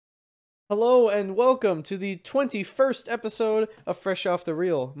Hello and welcome to the 21st episode of Fresh Off the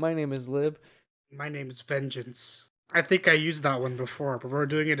Reel. My name is Lib. My name is Vengeance. I think I used that one before, but we're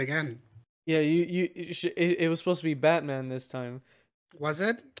doing it again. Yeah, it was supposed to be Batman this time. Was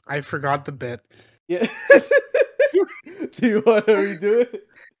it? I forgot the bit. Yeah. Do you want to redo it?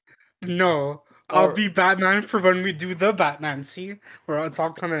 No, I'll be Batman for when we do the Batman. See? Where it's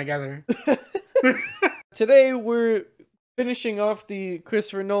all coming together. Today we're finishing off the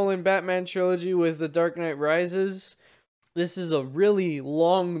Christopher Nolan Batman trilogy with The Dark Knight Rises. This is a really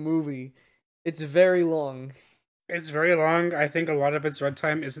long movie. It's very long. It's very long. I think a lot of its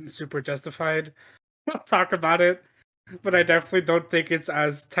runtime isn't super justified. We'll talk about it, but I definitely don't think it's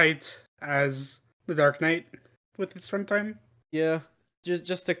as tight as The Dark Knight with its runtime. Yeah.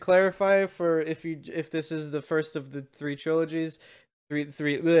 Just to clarify, for if this is the first of the three trilogies,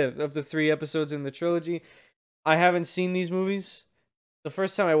 of the three episodes in the trilogy, I haven't seen these movies. The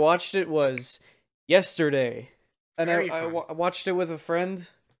first time I watched it was yesterday, and I watched it with a friend.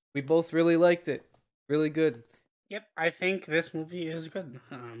 We both really liked it. Really good. Yep, I think this movie is good.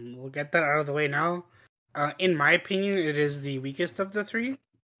 We'll get that out of the way now. In my opinion, it is the weakest of the three,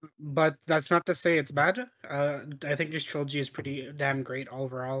 but that's not to say it's bad. I think this trilogy is pretty damn great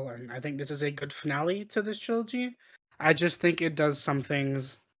overall, and I think this is a good finale to this trilogy. I just think it does some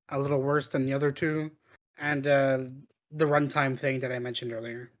things a little worse than the other two, and the runtime thing that I mentioned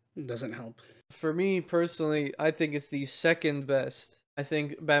earlier doesn't help. For me personally, I think it's the second best. I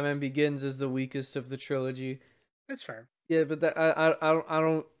think Batman Begins is the weakest of the trilogy. That's fair. Yeah, but that I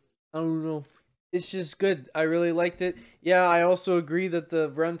don't know. It's just good. I really liked it. Yeah, I also agree that the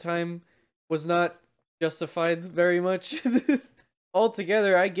runtime was not justified very much.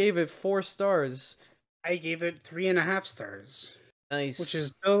 Altogether, I gave it 4 stars. I gave it 3.5 stars. Nice. Which is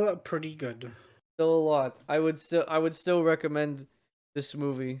still pretty good. Still a lot. I would still recommend this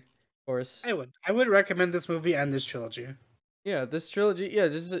movie, of course. I would recommend this movie and this trilogy. Yeah, this trilogy. Yeah,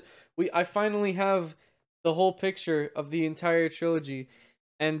 I finally have the whole picture of the entire trilogy,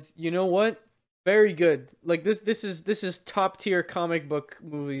 and you know what? Very good. Like this is top tier comic book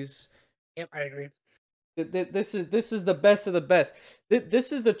movies. Yep, I agree. This is the best of the best.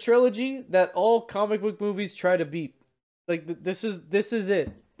 This is the trilogy that all comic book movies try to beat. Like this is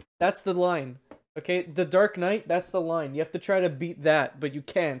it. That's the line. Okay, The Dark Knight, that's the line. You have to try to beat that, but you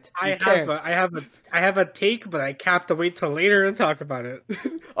can't. I have a take, but I have to wait till later to talk about it.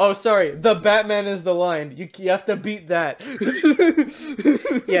 Oh, sorry. The Batman is the line. You have to beat that.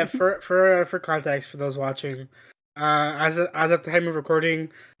 Yeah, for context for those watching, as of the time of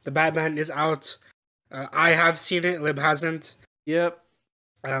recording, the Batman is out. I have seen it. Lib hasn't. Yep.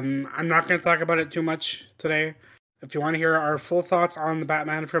 I'm not going to talk about it too much today. If you want to hear our full thoughts on the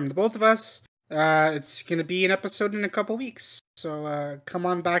Batman from the both of us, it's going to be an episode in a couple weeks. So come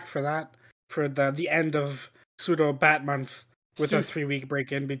on back for that, for the end of Pseudo Bat Month with a 3-week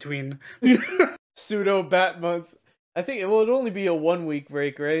break in between. Pseudo Bat Month. I think it will only be a 1-week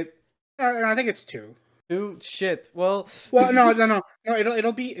break, right? I think it's 2. 2? Shit. Well, no.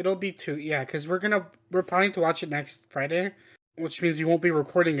 It'll be 2. Yeah, because we're planning to watch it next Friday, which means you won't be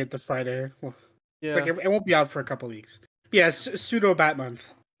recording it the Friday. Well, yeah, it's like it won't be out for a couple weeks. Yeah, Pseudo Bat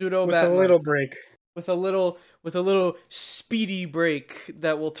Month. Pseudo with Bat a Month. Little break. With a little speedy break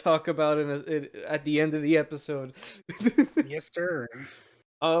that we'll talk about at the end of the episode. Yes, sir.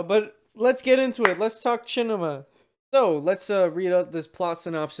 But let's get into it. Let's talk cinema. So let's read out this plot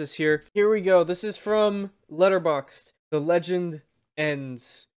synopsis here. Here we go. This is from Letterboxd. The Legend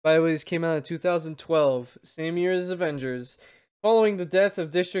Ends. By the way, this came out in 2012, same year as Avengers. Following the death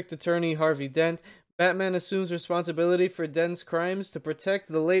of District Attorney Harvey Dent, Batman assumes responsibility for Dent's crimes to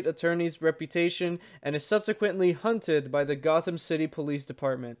protect the late attorney's reputation and is subsequently hunted by the Gotham City Police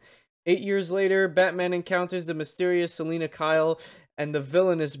Department. 8 years later, Batman encounters the mysterious Selina Kyle and the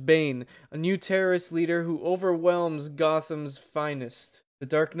villainous Bane, a new terrorist leader who overwhelms Gotham's finest. The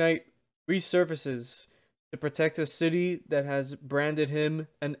Dark Knight resurfaces to protect a city that has branded him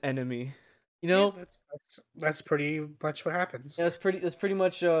an enemy. You know, yeah, that's pretty much what happens. Yeah, that's pretty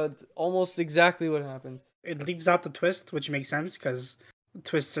much almost exactly what happens. It leaves out the twist, which makes sense because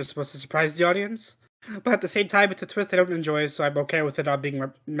twists are supposed to surprise the audience. But at the same time, it's a twist I don't enjoy, so I'm okay with it not being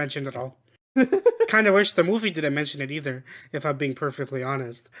mentioned at all. Kind of wish the movie didn't mention it either, if I'm being perfectly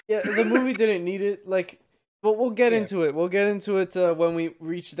honest. Yeah, the movie didn't need it. Like, but we'll get into it. We'll get into it when we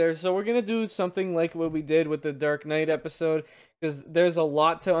reach there. So we're gonna do something like what we did with the Dark Knight episode, because there's a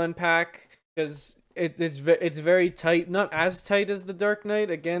lot to unpack. Because it's very tight, not as tight as the Dark Knight.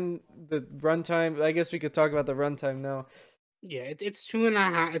 Again, the runtime. I guess we could talk about the runtime now. Yeah, it's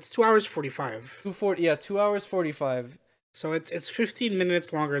 2.5. It's 2 hours 45. 2:40. Yeah, 2 hours 45. So it's 15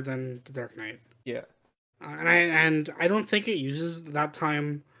 minutes longer than The Dark Knight. Yeah. And I don't think it uses that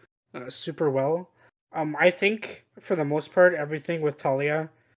time super well. I think for the most part, everything with Talia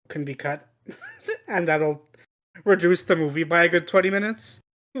can be cut, and that'll reduce the movie by a good 20 minutes.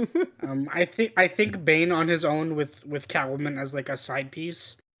 I think Bane on his own with Catwoman as like a side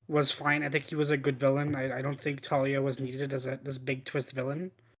piece was fine. I think he was a good villain. I don't think Talia was needed as a this big twist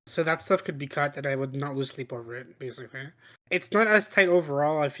villain. So that stuff could be cut, and I would not lose sleep over it. Basically, it's not as tight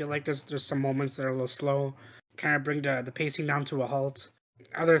overall. I feel like there's some moments that are a little slow, kind of bring the pacing down to a halt.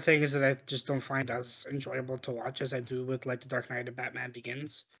 Other things that I just don't find as enjoyable to watch as I do with like The Dark Knight and Batman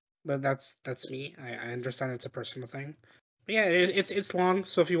Begins. But that's me. I understand it's a personal thing. But yeah, it's long.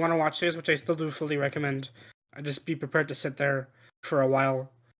 So if you want to watch this, which I still do fully recommend, just be prepared to sit there for a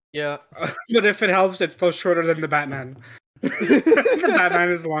while. Yeah. But if it helps, it's still shorter than the Batman. The Batman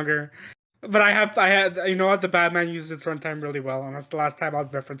is longer. But I had, you know what? The Batman uses its runtime really well, and that's the last time I'll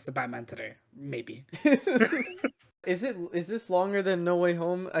reference the Batman today. Maybe. Is this longer than No Way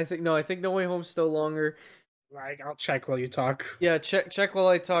Home? I think no. I think No Way Home's still longer. Like, I'll check while you talk. Yeah, check while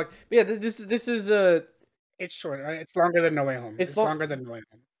I talk. But yeah, this is It's short. It's longer than No Way Home. It's longer than No Way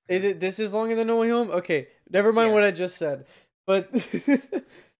Home. This is longer than No Way Home. Okay, never mind what I just said. But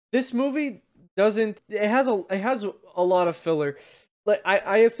this movie doesn't. It has a lot of filler. Like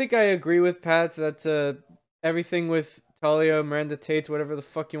I think I agree with Pat that everything with Talia, Miranda Tate, whatever the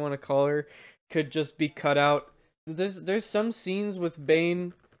fuck you want to call her, could just be cut out. There's some scenes with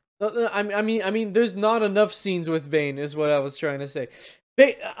Bane. I mean, there's not enough scenes with Bane, is what I was trying to say.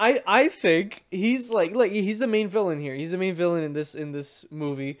 Bane, I think he's like he's the main villain here. He's the main villain in this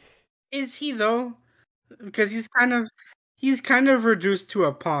movie. Is he though? Because he's kind of reduced to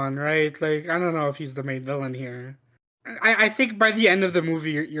a pawn, right? Like, I don't know if he's the main villain here. I think by the end of the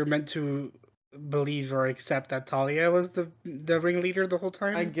movie, you're meant to believe or accept that Talia was the ringleader the whole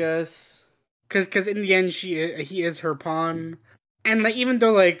time. I guess. Because in the end, he is her pawn, and like even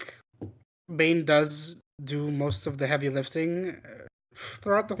though like Bane does do most of the heavy lifting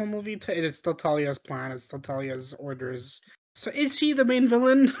throughout the whole movie, it's still Talia's plan. It's still Talia's orders. So is he the main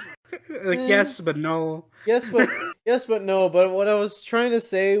villain? Like yes, but no. Yes, but no. But what I was trying to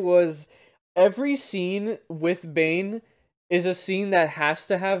say was every scene with Bane is a scene that has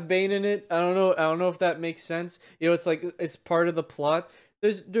to have Bane in it. I don't know if that makes sense. You know, it's like it's part of the plot.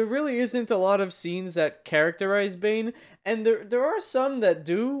 There really isn't a lot of scenes that characterize Bane, and there are some that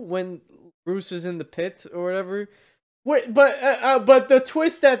do when Bruce is in the pit or whatever. Wait, but the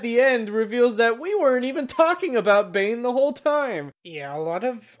twist at the end reveals that we weren't even talking about Bane the whole time. Yeah, a lot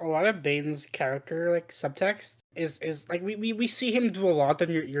of Bane's character like subtext is like we see him do a lot,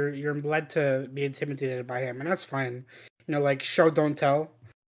 and you're led to be intimidated by him, and that's fine. You know, like show don't tell.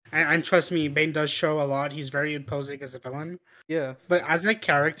 And trust me, Bane does show a lot. He's very imposing as a villain. Yeah. But as a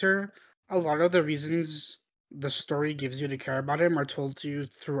character, a lot of the reasons the story gives you to care about him are told to you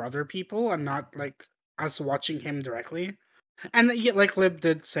through other people and not like us watching him directly. And yet, like Lib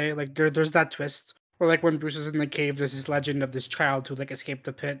did say, like there's that twist where like when Bruce is in the cave, there's this legend of this child who like escaped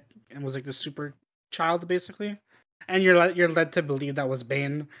the pit and was like the super child basically. And you're led to believe that was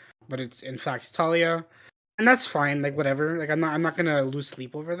Bane, but it's in fact Talia. And that's fine, like whatever. Like I'm not gonna lose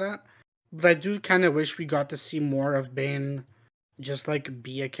sleep over that. But I do kind of wish we got to see more of Bane just like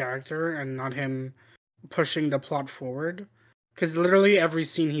be a character and not him pushing the plot forward. Because literally every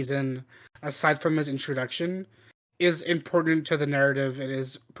scene he's in, aside from his introduction, is important to the narrative. It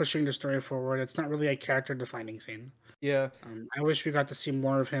is pushing the story forward. It's not really a character defining scene. Yeah. I wish we got to see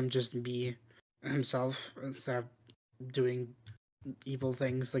more of him just be himself instead of doing evil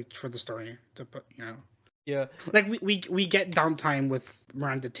things like for the story to put, you know. Yeah. Like we get downtime with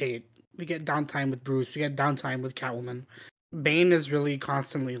Miranda Tate. We get downtime with Bruce. We get downtime with Catwoman. Bane is really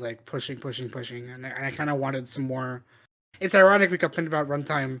constantly like pushing, and I kind of wanted some more. It's ironic we complained about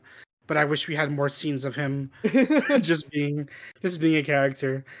runtime, but I wish we had more scenes of him just being a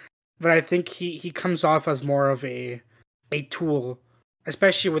character. But I think he comes off as more of a tool,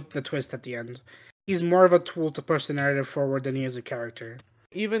 especially with the twist at the end. He's more of a tool to push the narrative forward than he is a character.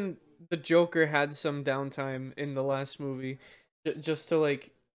 Even the Joker had some downtime in the last movie, just to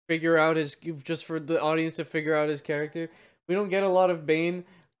like figure out just for the audience to figure out his character. We don't get a lot of Bane.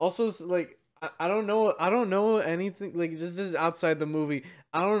 Also, like I don't know anything. Like this is outside the movie.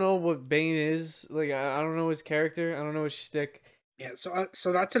 I don't know what Bane is. Like I don't know his character. I don't know his shtick. Yeah,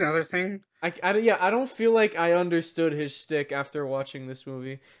 so that's another thing. I don't feel like I understood his shtick after watching this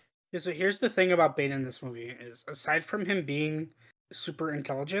movie. Yeah, so here's the thing about Bane in this movie is aside from him being super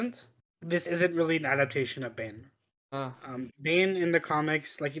intelligent, this isn't really an adaptation of Bane. Bane in the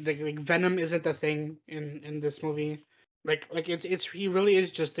comics, like Venom isn't the thing in this movie. It's he really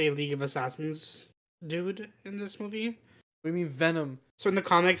is just a League of Assassins dude in this movie. What do you mean Venom? So in the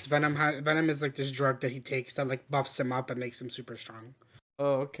comics, Venom is like this drug that he takes that like buffs him up and makes him super strong.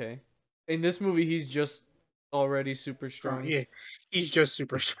 Oh, okay. In this movie, he's just already super Strong, strong. yeah, he's just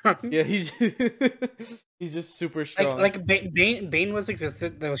super strong. Yeah, he's he's just super strong. Bane was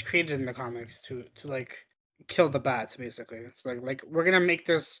existed that was created in the comics to like kill the bat basically. It's like we're gonna make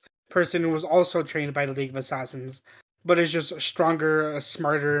this person who was also trained by the League of Assassins, but is just stronger,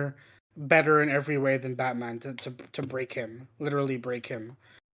 smarter, better in every way than Batman to break him, literally break him.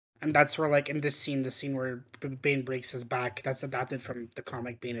 And that's where like in this scene, the scene where Bane breaks his back, that's adapted from the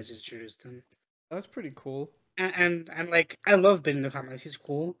comic Bane is introduced in. That's pretty cool. And like I love Bane in the comics. He's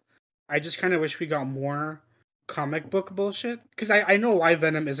cool. I just kind of wish we got more comic book bullshit because I know why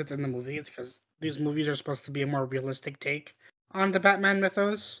Venom isn't in the movie. It's because these movies are supposed to be a more realistic take on the Batman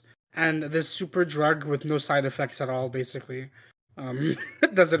mythos, and this super drug with no side effects at all, basically,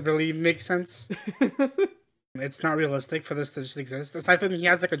 doesn't really make sense. It's not realistic for this to just exist. Aside from he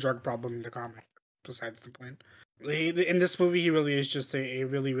has like a drug problem in the comic. Besides the point, in this movie, he really is just a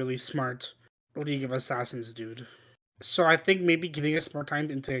really really smart League of Assassins dude. So I think maybe giving us more time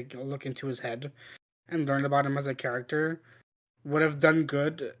to look into his head and learn about him as a character would have done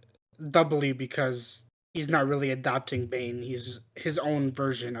good, doubly because he's not really adapting Bane. He's his own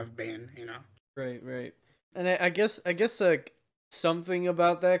version of Bane, you know. Right, right. And I guess like something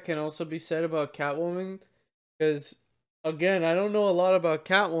about that can also be said about Catwoman, because again, I don't know a lot about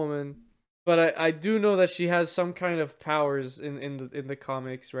Catwoman, but I do know that she has some kind of powers in the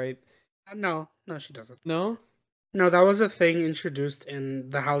comics, right? No, no, she doesn't. No? No, that was a thing introduced in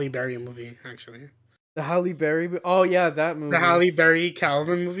the Halle Berry movie, actually. The Halle Berry. Oh yeah, that movie. The Halle Berry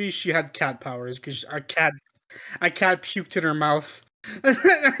Catwoman movie, she had cat powers because a cat puked in her mouth, and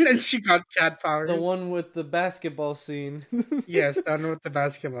then she got cat The powers. one with the basketball scene. Yes, done with the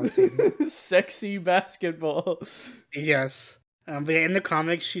basketball scene. Sexy basketball. Yes, but yeah, in the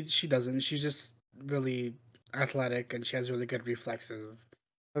comics, she doesn't. She's just really athletic and she has really good reflexes.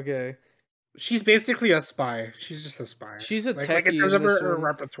 Okay. She's basically a spy. She's just a spy. She's a Like in techie terms in of this her one.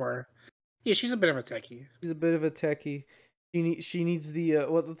 repertoire. Yeah, she's a bit of a techie. She's a bit of a techie. She needs the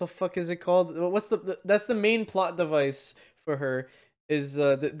what the fuck is it called? What's that's the main plot device for her is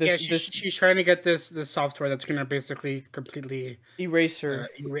Yeah, this she's trying to get this software that's gonna basically completely erase her.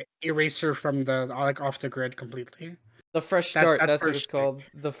 erase her from the like off the grid completely. The fresh That's start, that's that's her what it's shtick. called.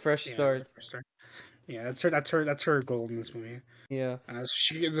 The fresh Yeah, start. yeah, that's her goal in this movie. Yeah.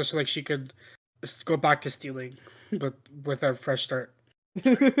 So like she could go back to stealing, but with a fresh start.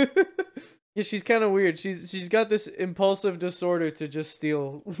 Yeah, she's kind of weird. She's got this impulsive disorder to just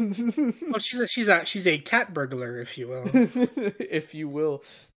steal. Well, she's a cat burglar, if you will. If you will.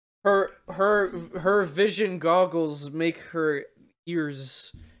 Her vision goggles make her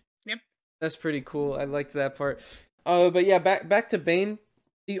ears. Yep. That's pretty cool. I liked that part. But yeah, back to Bane.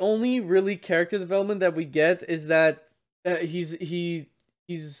 The only really character development that we get is that he's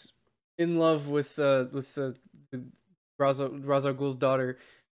in love with Ra's al Ghul's daughter.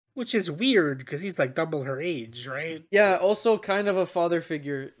 Which is weird because he's like double her age, right? Yeah, also kind of a father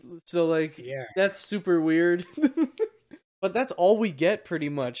figure. So like Yeah. that's super weird. But that's all we get pretty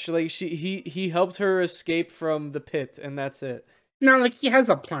much. Like he helped her escape from the pit and that's it. No, like he has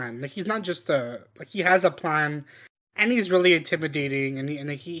a plan. Like he's not just he has a plan, and he's really intimidating, and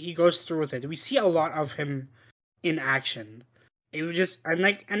he goes through with it. We see a lot of him in action. It would just and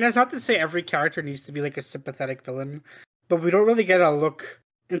that's not to say every character needs to be like a sympathetic villain, but we don't really get a look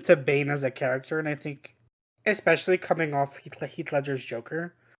into Bane as a character, and I think especially coming off Heath Ledger's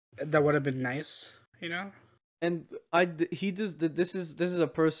Joker, that would have been nice, you know. And he does this is a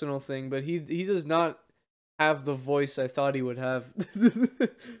personal thing, but he does not have the voice I thought he would have.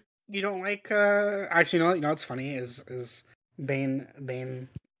 You don't like actually you know what's funny is Bane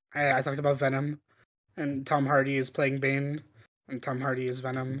I talked about Venom and Tom Hardy is playing Bane and Tom Hardy is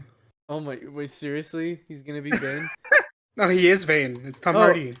Venom. Oh my wait, seriously? He's gonna be Bane? No, he is Bane. It's Tom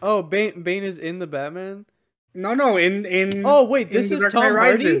Hardy. Oh, Bane is in the Batman? No, in Oh wait, in this The is Dark Tom Knight Hardy?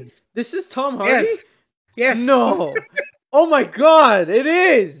 Rises. This is Tom Hardy? Yes. Yes. No. Oh my god, it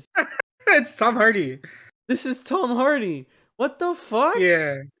is. It's Tom Hardy. This is Tom Hardy. What the fuck?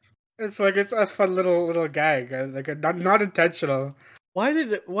 Yeah. It's a fun little gag, like not intentional. Why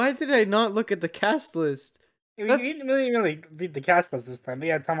did I not look at the cast list? We didn't really read the cast list this time. But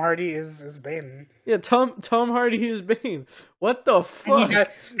yeah, Tom Hardy is Bane. Yeah, Tom Hardy is Bane. What the fuck?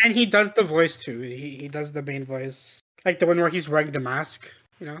 And he does the voice too. He does the Bane voice, like the one where he's wearing the mask.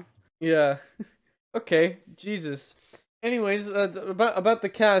 You know. Yeah. Okay. Jesus. Anyways, about the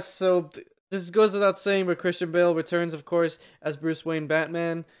cast. So This goes without saying, but Christian Bale returns, of course, as Bruce Wayne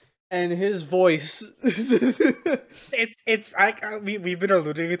Batman, and his voice. It's like we've been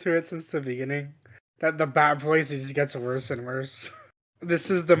alluding to it since the beginning that the bat voice just gets worse and worse. This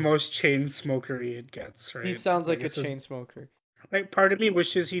is the most chain smokery it gets, right? He sounds like a this is chain smoker. like part of me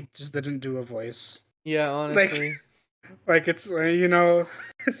wishes he just didn't do a voice. Yeah, honestly. Like it's you know,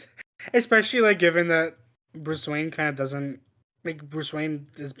 especially like given that Bruce Wayne kind of doesn't like Bruce Wayne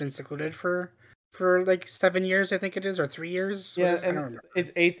has been secluded for like 7 years, I think it is, or 3 years. Yeah, I don't and remember.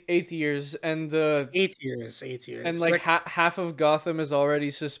 it's eight years, and 8 years, 8 years, and like half of Gotham is already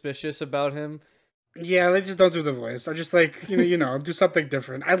suspicious about him. yeah, they just don't do the voice. I just like do something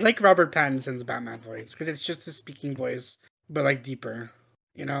different. I like Robert Pattinson's Batman voice because it's just a speaking voice, but like deeper.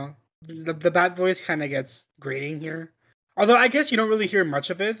 You know, the Bat voice kind of gets grating here. Although I guess you don't really hear much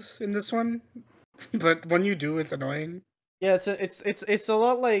of it in this one, but when you do, it's annoying. Yeah, it's a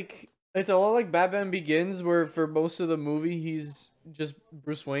lot like Batman Begins, where for most of the movie he's just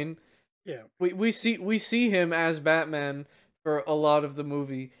Bruce Wayne. Yeah, We see him as Batman for a lot of the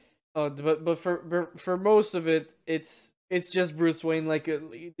movie, but for most of it, it's just Bruce Wayne. Like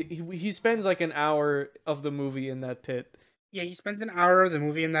he spends like an hour of the movie in that pit. yeah. He spends an hour of the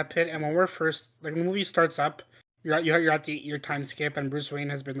movie in that pit, and when we're first like the movie starts up, you're at the 8 year time skip, and Bruce Wayne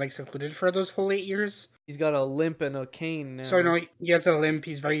has been like secluded for those whole 8 years. He's got a limp and a cane now. So he has a limp.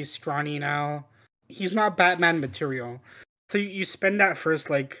 He's very scrawny now. He's not Batman material. So you spend that first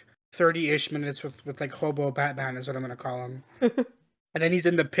like 30-ish minutes with like hobo Batman is what I'm gonna call him, and then he's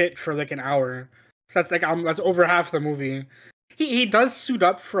in the pit for like an hour. So that's like that's over half the movie. He does suit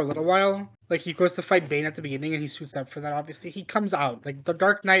up for a little while. Like he goes to fight Bane at the beginning, and he suits up for that. Obviously, he comes out like the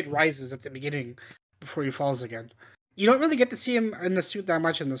Dark Knight rises at the beginning before he falls again. You don't really get to see him in the suit that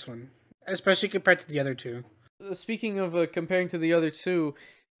much in this one, especially compared to the other two. Speaking of comparing to the other two,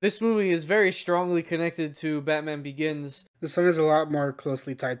 this movie is very strongly connected to Batman Begins. This one is a lot more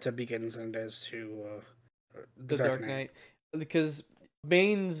closely tied to Begins than it is to The Dark Knight, because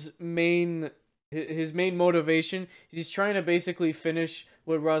Bane's his main motivation, he's trying to basically finish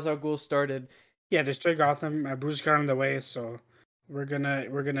what Ra's al Ghul started. Yeah, destroy Gotham. Bruce got in the way, so we're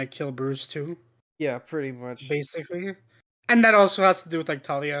gonna kill Bruce too. Yeah, pretty much. Basically. And that also has to do with like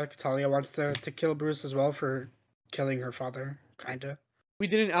Talia. Talia wants to kill Bruce as well for killing her father, kinda. We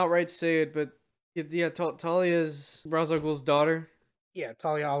didn't outright say it, but yeah, Talia's Ra's al Ghul's daughter. Yeah,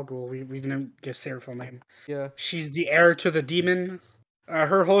 Talia al Ghul. We didn't say her full name. Yeah. She's the heir to the demon.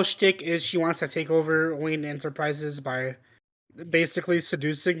 Her whole shtick is she wants to take over Wayne Enterprises by basically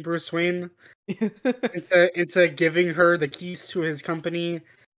seducing Bruce Wayne into giving her the keys to his company,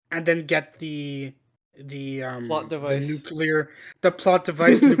 and then get the plot device, the plot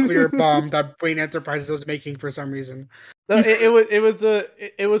device nuclear bomb that Wayne Enterprises was making for some reason. No,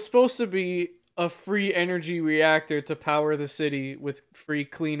 it was supposed to be a free energy reactor to power the city with free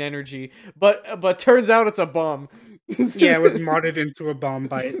clean energy, but turns out it's a bomb. Yeah, it was modded into a bomb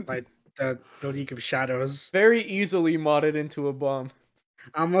by the League of Shadows. Very easily modded into a bomb.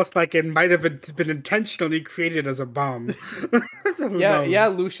 Almost like it might have been intentionally created as a bomb. So yeah,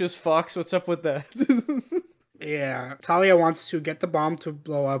 Lucius Fox, what's up with that? Yeah, Talia wants to get the bomb to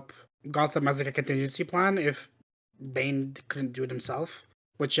blow up Gotham as like a contingency plan if Bane couldn't do it himself,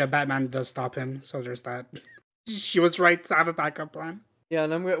 which Batman does stop him, so there's that. She was right to have a backup plan. Yeah,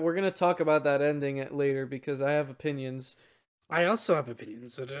 and we're gonna talk about that ending later because I have opinions. I also have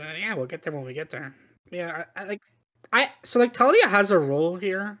opinions, but yeah, we'll get there when we get there. Yeah, so Talia has a role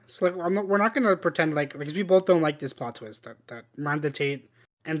here. So like we're not gonna pretend like because we both don't like this plot twist that Miranda Tate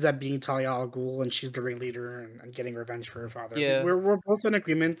ends up being Talia al Ghul and she's the ringleader and getting revenge for her father. Yeah, we're both in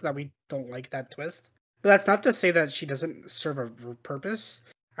agreement that we don't like that twist. But that's not to say that she doesn't serve a purpose.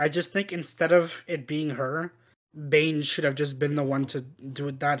 I just think instead of it being her, Bane should have just been the one to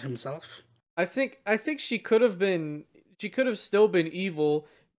do that himself. I think she could have still been evil,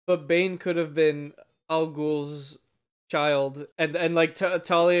 but Bane could have been Al Ghul's child, and like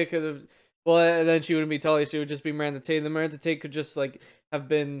Talia could have, well, and then she wouldn't be Talia, she would just be Miranda Tate, and then Miranda Tate could just like have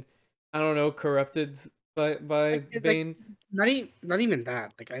been, I don't know, corrupted by Bane. Like, not even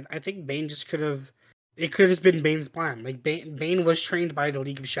that. Like I think Bane just could have. It could have been Bane's plan. Like Bane was trained by the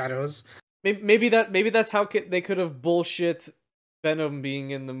League of Shadows. Maybe that's how they could have bullshit Venom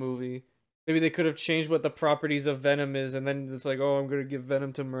being in the movie. Maybe they could have changed what the properties of Venom is, and then it's like, oh, I'm gonna give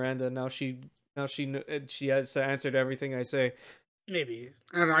Venom to Miranda. Now she has answered everything I say. Maybe,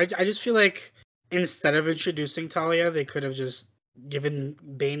 I don't know. I just feel like instead of introducing Talia, they could have just given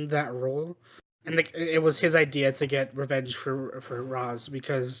Bane that role, and like it was his idea to get revenge for Ra's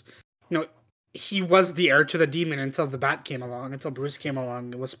because he was the heir to the demon until the bat came along, until Bruce came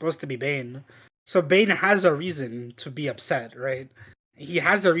along. It was supposed to be Bane. So Bane has a reason to be upset, right? He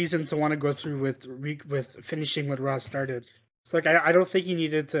has a reason to want to go through with finishing what Ross started. So like I don't think he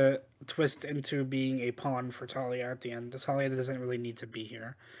needed to twist into being a pawn for Talia at the end. Talia doesn't really need to be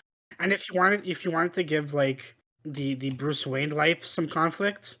here. And if you wanted to give like the Bruce Wayne life some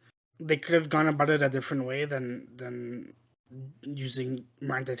conflict, they could have gone about it a different way than using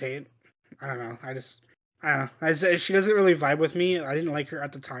Miranda Tate. I don't know. I don't know. She doesn't really vibe with me. I didn't like her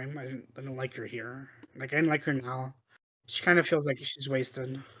at the time. I didn't like her here. Like I didn't like her now. She kind of feels like she's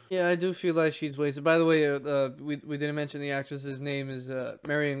wasted. Yeah, I do feel like she's wasted. By the way, we didn't mention the actress's name is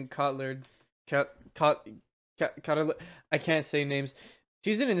Marion Cotillard. Cotillard. I can't say names.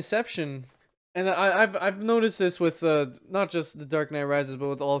 She's in Inception, and I've noticed this with not just The Dark Knight Rises, but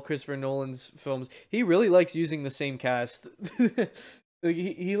with all Christopher Nolan's films. He really likes using the same cast. Like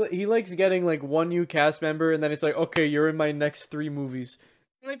he likes getting like one new cast member, and then it's like, okay, you're in my next 3 movies.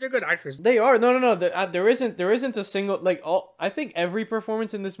 Like they're good actors. They are. No. There isn't a single like all. I think every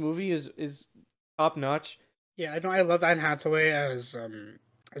performance in this movie is top notch. Yeah, I know. I love Anne Hathaway as Catwoman.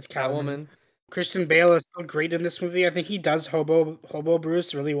 Catwoman. Christian Bale is still great in this movie. I think he does Hobo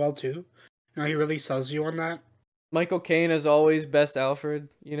Bruce really well too. You know, he really sells you on that. Michael Caine as always, best Alfred.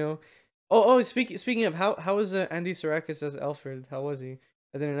 You know. Oh. Speaking of how was Andy Serkis as Alfred? How was he?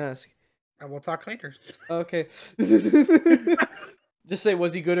 I didn't ask. We'll talk later. Okay. Just say,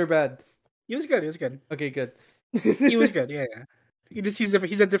 was he good or bad? He was good. He was good. Okay, good. He was good. Yeah, yeah.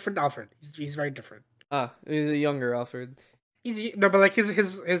 He's a different Alfred. He's very different. He's a younger Alfred. No, but like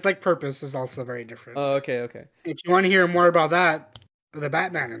his like purpose is also very different. Oh, okay. If you want to hear more about that, the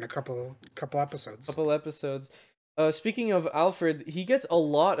Batman in a couple episodes. Couple episodes. Speaking of Alfred, he gets a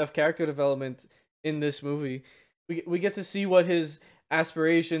lot of character development in this movie. We get to see what his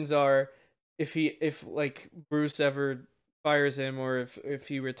aspirations are if like Bruce ever fires him or if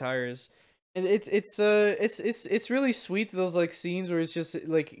he retires. And it's really sweet, those like scenes where it's just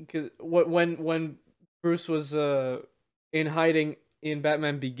like when Bruce was in hiding in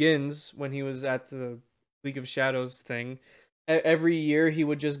Batman Begins, when he was at the League of Shadows thing. Every year he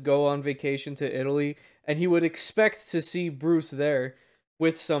would just go on vacation to Italy, and he would expect to see Bruce there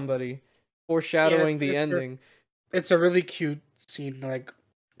with somebody, foreshadowing the ending. It's a really cute scene, like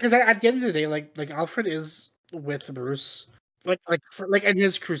because at the end of the day, like Alfred is with Bruce, like in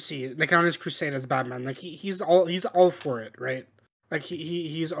his crusade, like on his crusade as Batman, like he's all for it, right? Like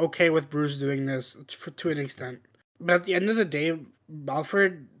he's okay with Bruce doing this to an extent, but at the end of the day,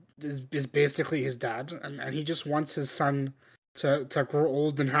 Alfred is basically his dad, and he just wants his son to grow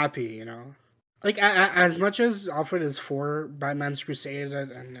old and happy, you know. Like as much as Alfred is for Batman's crusade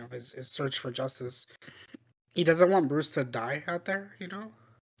and you know, his search for justice, he doesn't want Bruce to die out there, you know.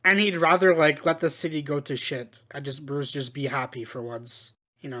 And he'd rather like let the city go to shit and just Bruce just be happy for once,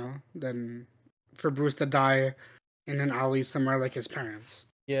 you know, than for Bruce to die in an alley somewhere like his parents.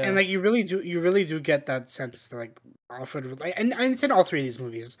 Yeah. And like you really do get that sense that like Alfred, like, and it's in all 3 of these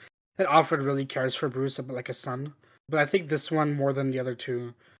movies that Alfred really cares for Bruce like a son. But I think this one more than the other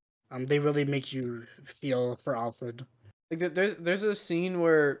 2, they really make you feel for Alfred. Like there's a scene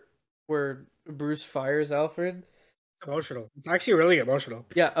where Bruce fires Alfred. It's emotional. It's actually really emotional.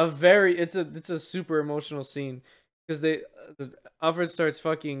 Yeah, it's a super emotional scene because Alfred starts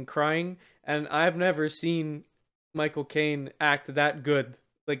fucking crying, and I've never seen Michael Caine act that good.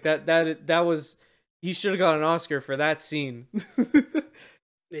 Like that was, he should have got an Oscar for that scene.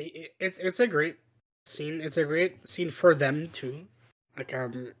 It's a great scene. It's a great scene for them too. Like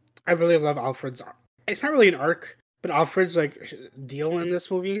I really love Alfred's. It's not really an arc, but Alfred's like deal in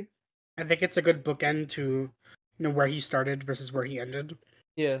this movie. I think it's a good bookend to, you know, where he started versus where he ended.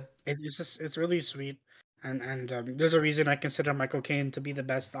 Yeah, it's really sweet, and there's a reason I consider Michael Caine to be the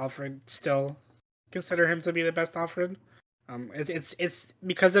best Alfred. Still consider him to be the best Alfred. It's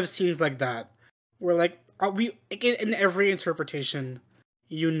because of scenes like that where like we in every interpretation,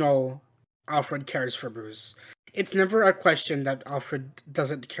 you know, Alfred cares for Bruce. It's never a question that Alfred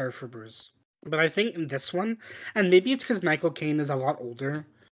doesn't care for Bruce. But I think in this one, and maybe it's because Michael Caine is a lot older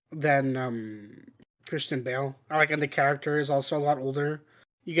than Christian Bale, and the character is also a lot older.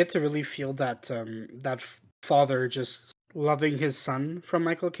 You get to really feel that that father just loving his son from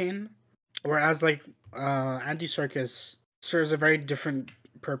Michael Caine, whereas like Andy Serkis serves a very different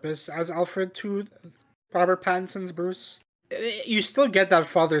purpose as Alfred to Robert Pattinson's Bruce. You still get that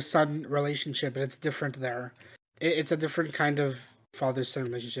father-son relationship, but it's different there. It's a different kind of father-son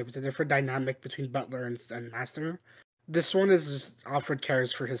relationship. It's a different dynamic between Butler and Master. This one is just Alfred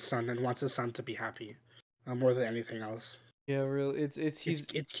cares for his son and wants his son to be happy more than anything else. Yeah, really. It's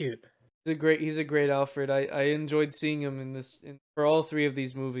cute. He's a great Alfred. I enjoyed seeing him for all three of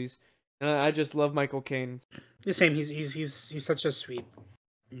these movies, and I just love Michael Caine. The same. He's such a sweet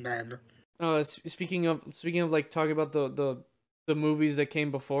man. Speaking of like talking about the movies that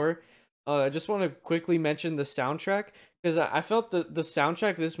came before, I just want to quickly mention the soundtrack because I felt the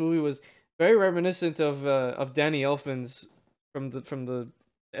soundtrack of this movie was very reminiscent of Danny Elfman's from the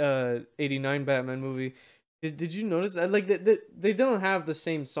 '89 Batman movie. Did you notice that? Like they don't have the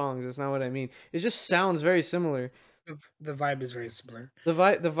same songs. That's not what I mean. It just sounds very similar. The vibe is very similar. The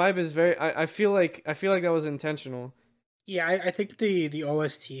vibe is very. I feel like that was intentional. Yeah, I think the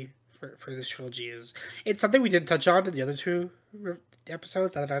OST for this trilogy is it's something we didn't touch on in the other two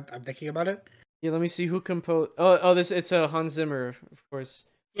episodes. Now that I'm thinking about it. Yeah, let me see who composed. This it's Hans Zimmer, of course.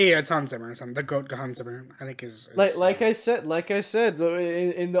 Yeah, it's Hans Zimmer. The goat Hans Zimmer. I think is Like I said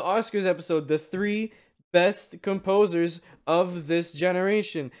in the Oscars episode, the three best composers of this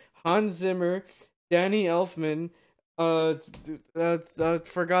generation: Hans Zimmer, Danny Elfman.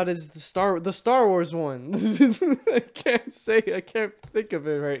 Forgot is the Star Wars one. I can't think of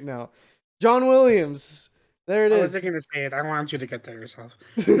it right now. John Williams. There it I is. wasn't gonna say it. I want you to get there yourself.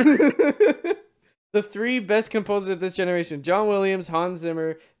 The three best composers of this generation: John Williams, Hans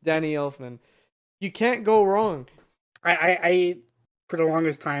Zimmer, Danny Elfman. You can't go wrong. I for the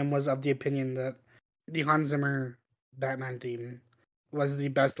longest time was of the opinion that the Hans Zimmer Batman theme was the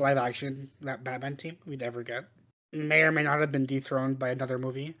best live action Batman theme we'd ever get. May or may not have been dethroned by another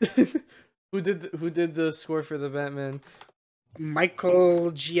movie. Who did the score for the Batman?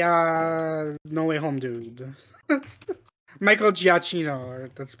 Michael No Way Home dude. Michael Giacchino, or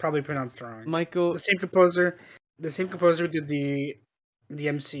that's probably pronounced wrong. Michael, the same composer who did the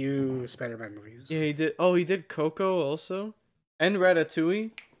MCU Spider-Man movies. Yeah, he did. Oh, he did Coco also, and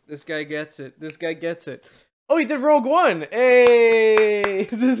Ratatouille. This guy gets it. This guy gets it. Oh, he did Rogue One. Hey.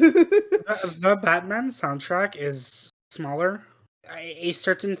 The Batman soundtrack is smaller. A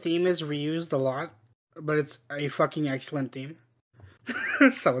certain theme is reused a lot, but it's a fucking excellent theme.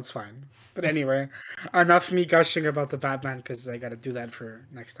 So it's fine. But anyway, enough me gushing about the Batman because I gotta do that for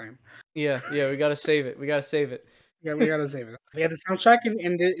next time. Yeah, we gotta save it. We gotta save it. Yeah, we gotta save it. Yeah, the soundtrack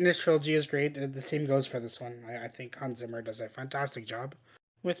in this trilogy is great. The same goes for this one. I think Hans Zimmer does a fantastic job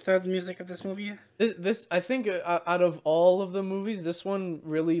with the music of this movie. This I think out of all of the movies, this one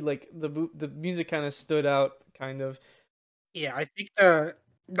really like the music kind of stood out, kind of. Yeah, I think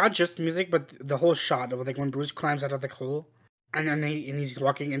not just music, but the whole shot of like when Bruce climbs out of the hole, and then he's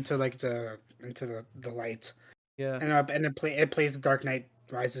walking into like the light. Yeah, and it plays the Dark Knight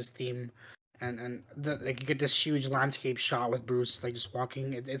Rises theme, and like you get this huge landscape shot with Bruce like just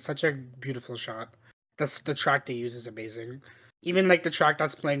walking. It's such a beautiful shot. The track they use is amazing. Even like the track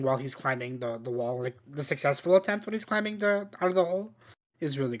that's playing while he's climbing the wall, like the successful attempt when he's climbing out of the hole,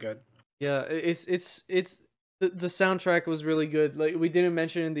 is really good. Yeah, it's the soundtrack was really good. Like we didn't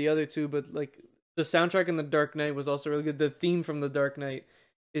mention in the other two, but like the soundtrack in the Dark Knight was also really good. The theme from the Dark Knight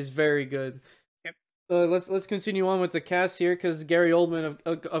is very good. Yep. Let's continue on with the cast here because Gary Oldman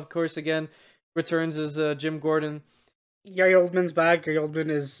of course again returns as Jim Gordon. Gary Oldman's back. Gary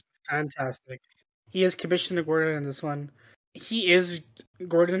Oldman is fantastic. He is Commissioner Gordon in this one. He is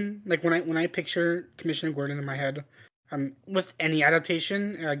Gordon. Like when I picture Commissioner Gordon in my head, with any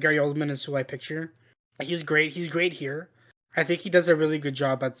adaptation, Gary Oldman is who I picture. He's great. He's great here. I think he does a really good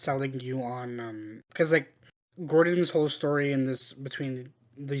job at selling you on because like Gordon's whole story in this between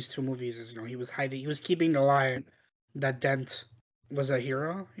these two movies is he was keeping the lie that Dent was a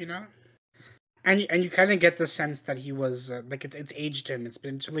hero, and you kind of get the sense that he was like it's aged him.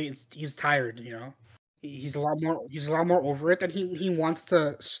 He's tired, He's a lot more over it, and he wants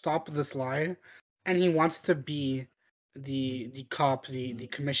to stop this lie, and he wants to be the cop, the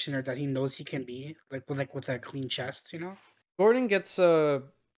commissioner that he knows he can be, like with a clean chest, Gordon gets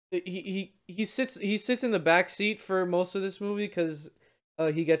he sits in the back seat for most of this movie because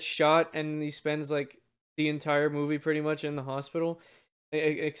he gets shot and he spends like the entire movie pretty much in the hospital,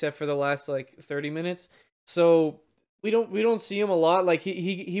 except for the last like 30 minutes. So we don't see him a lot. Like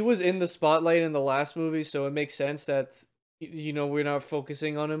he was in the spotlight in the last movie, so it makes sense that we're not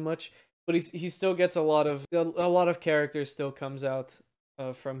focusing on him much. But he still gets a lot of character still comes out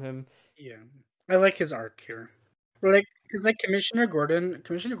from him. Yeah, I like his arc here. Because like Commissioner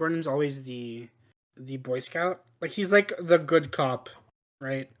Gordon's always the Boy Scout. Like he's like the good cop,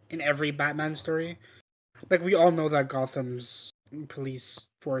 right? In every Batman story, like we all know that Gotham's police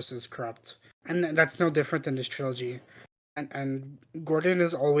force is corrupt, and that's no different than this trilogy. And Gordon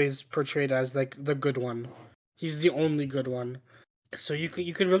is always portrayed as like the good one. He's the only good one. So you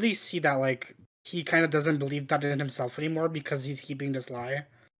could really see that like he kind of doesn't believe that in himself anymore because he's keeping this lie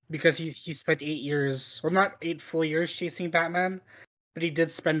because he spent 8 years, well, not 8 full years chasing Batman, but he did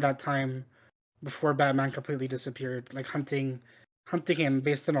spend that time before Batman completely disappeared, like hunting him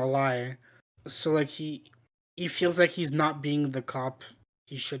based on a lie. So like he feels like he's not being the cop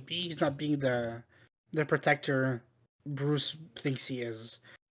he should be. He's not being the protector Bruce thinks he is.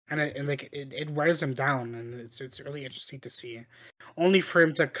 And it wears him down, and it's really interesting to see. Only for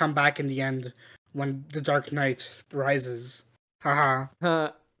him to come back in the end when the Dark Knight rises. Haha.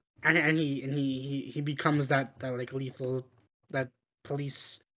 Huh. And he becomes that like lethal, that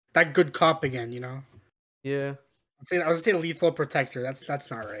police, that good cop again, you know? Yeah. I was gonna say lethal protector. That's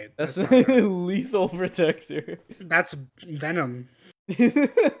not right. That's That's not right. lethal protector. That's Venom.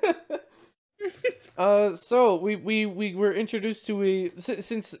 So we were introduced to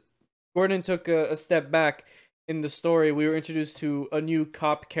since Gordon took a step back in the story, we were introduced to a new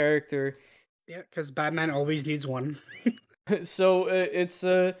cop character. Yeah, because Batman always needs one. So it's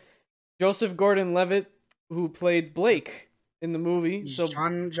Joseph Gordon-Levitt, who played Blake in the movie. So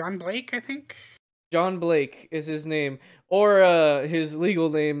John Blake, I think. John Blake is his name, or his legal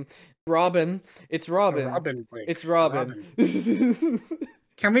name, Robin. It's Robin. Robin Blake. It's Robin.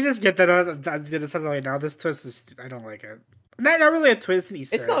 Can we just get that out of the way now? This twist is, I don't like it. Not really a twist.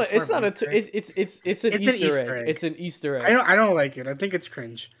 It's an Easter egg. It's not a it's an Easter egg. egg. It's an Easter egg. I don't like it. I think it's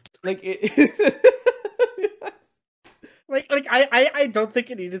cringe. Like it. I don't think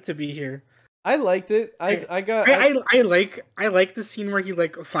it needed to be here. I liked it. I like the scene where he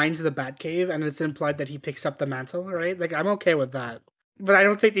like finds the Batcave and it's implied that he picks up the mantle, right? Like I'm okay with that. But I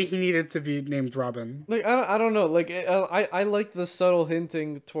don't think that he needed to be named Robin. Like I don't know. Like I like the subtle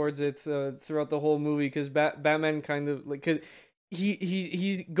hinting towards it throughout the whole movie, because Batman kind of like, cause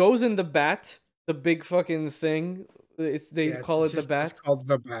he goes in the bat, the big fucking thing. They call it the bat. It's called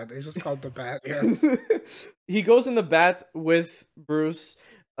the bat. It's just called the bat. Yeah. He goes in the bat with Bruce,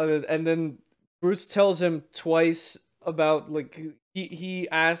 and then Bruce tells him twice about, like, he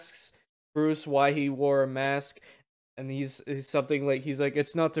asks Bruce why he wore a mask. And he's something like, he's like,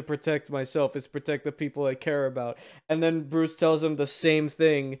 it's not to protect myself, it's protect the people I care about. And then Bruce tells him the same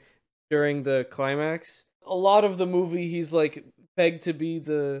thing during the climax. A lot of the movie, he's like pegged to be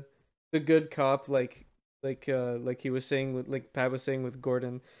the good cop, like he was saying with, like Pat was saying with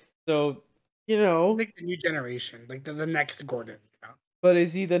Gordon. So, you know, like the new generation, like the next Gordon. You know? But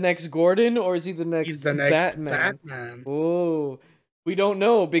is he the next Gordon, or is he the next, He's the next Batman? Oh, we don't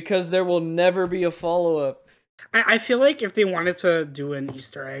know, because there will never be a follow-up. I feel like if they wanted to do an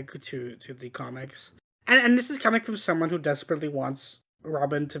Easter egg to the comics, and this is coming from someone who desperately wants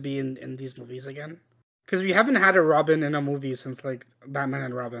Robin to be in these movies again, because we haven't had a Robin in a movie since like Batman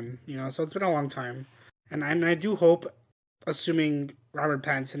and Robin, you know, so it's been a long time, and I do hope, assuming Robert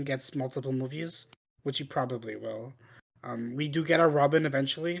Pattinson gets multiple movies, which he probably will, we do get a Robin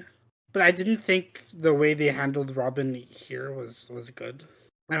eventually, but I didn't think the way they handled Robin here was good.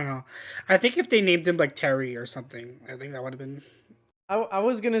 I don't know. I think if they named him like Terry or something, I think that would have been. I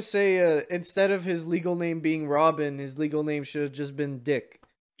was gonna say, instead of his legal name being Robin, his legal name should have just been Dick.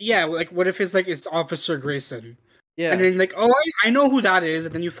 Yeah, like what if it's Officer Grayson? Yeah. And then like, oh, I know who that is,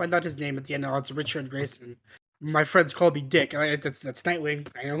 and then you find out his name at the end. Oh, it's Richard Grayson. My friends call me Dick. That's Nightwing.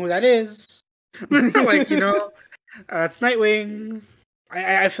 I know who that is. Like, you know, it's Nightwing.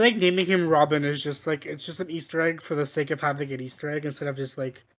 I feel like naming him Robin is just like, it's just an Easter egg for the sake of having an Easter egg, instead of just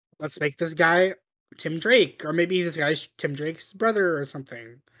like, let's make this guy Tim Drake, or maybe this guy's Tim Drake's brother or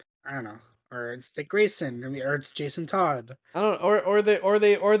something. I don't know. Or it's Dick Grayson, or it's Jason Todd. I don't know,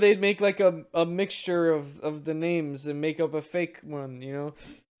 or they'd make like a mixture of the names and make up a fake one, you know?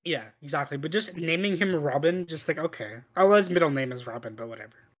 Yeah, exactly. But just naming him Robin, just like, okay. Oh, his middle name is Robin, but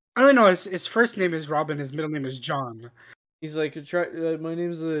whatever. I don't know, his first name is Robin, his middle name is John. He's like, my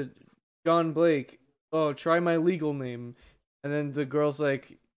name's John Blake. Oh, try my legal name. And then the girl's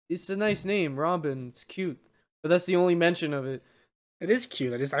like, it's a nice name, Robin. It's cute. But that's the only mention of it. It is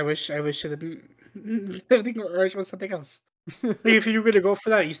cute. I wish it didn't. I think it was something else. Like, if you were gonna go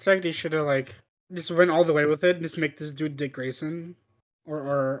for that Easter egg, they should have like just went all the way with it and just make this dude Dick Grayson,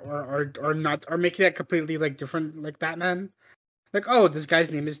 or not, or make that completely like different, like Batman. Like, oh, this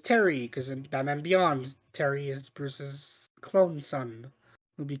guy's name is Terry, because in Batman Beyond, Terry is Bruce's clone son,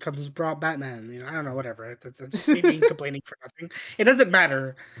 who becomes Batman. You know, I don't know, whatever. It's just me being complaining for nothing. It doesn't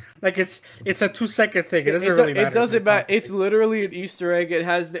matter. Like, it's a 2-second thing. It doesn't really matter. It doesn't matter. It's literally an Easter egg.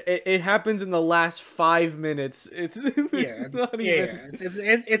 It happens in the last 5 minutes. It's not even.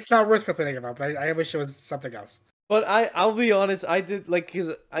 It's not worth complaining about. But I wish it was something else. But I'll be honest. I did, like,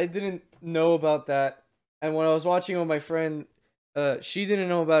 because I didn't know about that, and when I was watching with my friend, she didn't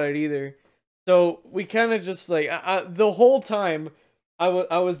know about it either. So we kind of just like, the whole time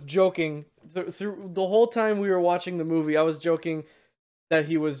I was joking through the whole time we were watching the movie. I was joking that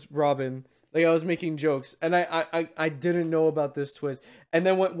he was Robin. Like, I was making jokes, and I didn't know about this twist. And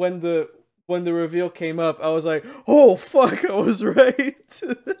then when the reveal came up, I was like, "Oh fuck, I was right."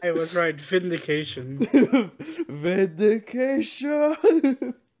 I was right. Vindication. Vindication.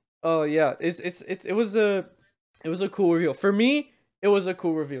 Oh yeah, it was a cool reveal. For me, it was a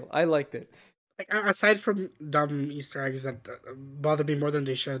cool reveal. I liked it. Like, aside from dumb Easter eggs that bother me more than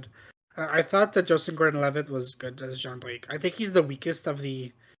they should, I thought that Joseph Gordon-Levitt was good as John Blake. I think he's the weakest of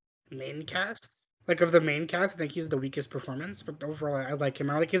the main cast. Like, of the main cast, I think he's the weakest performance. But overall, I like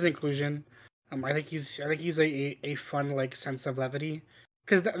him. I like his inclusion. I think he's a fun like sense of levity.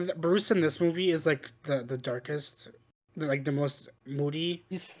 Because Bruce in this movie is like the darkest, like the most moody.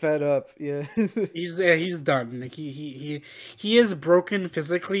 He's fed up. Yeah. He's done. Like he is broken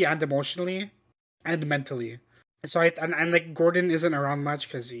physically and emotionally, and mentally. So and like Gordon isn't around much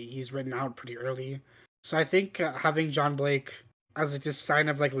because he's written out pretty early. So I think having John Blake as like this sign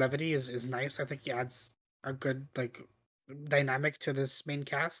of like levity is nice. I think he adds a good like dynamic to this main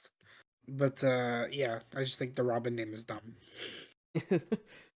cast. But yeah, I just think the Robin name is dumb.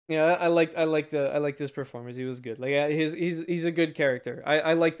 Yeah, I liked his performance. He was good. Like, he's a good character.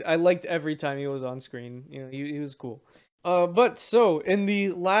 I liked every time he was on screen. You know, he was cool. But so in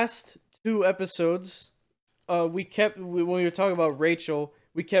the last two episodes, when we were talking about Rachel,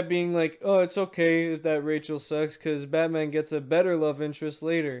 we kept being like, "Oh, it's okay if that Rachel sucks because Batman gets a better love interest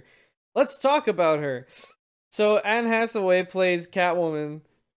later." Let's talk about her. So Anne Hathaway plays Catwoman,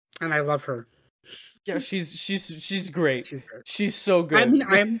 and I love her. Yeah, she's great. She's great. She's so good. I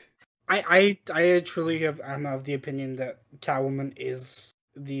mean, I truly I'm of the opinion that Catwoman is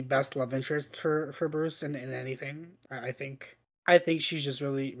the best love interest for Bruce in anything. I think she's just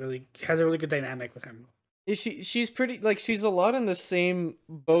really has a really good dynamic with him. She's pretty, like, she's a lot in the same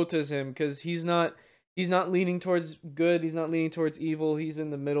boat as him because he's not leaning towards good, he's not leaning towards evil, he's in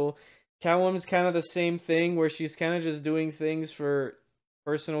the middle. Catwoman's kind of the same thing where she's kind of just doing things for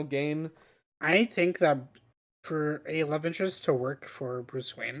personal gain. I think that for a love interest to work for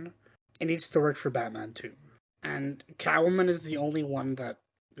Bruce Wayne, it needs to work for Batman too. And Catwoman is the only one that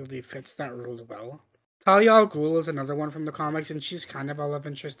really fits that role well. Talia al Ghul is another one from the comics, and she's kind of a love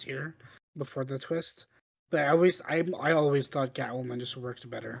interest here before the twist. But I always thought Catwoman just worked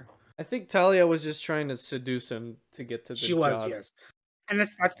better. I think Talia was just trying to seduce him to get to the job. She was, yes. And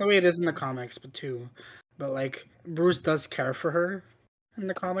that's the way it is in the comics, but like Bruce does care for her in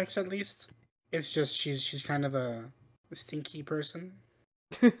the comics, at least. It's just she's kind of a stinky person,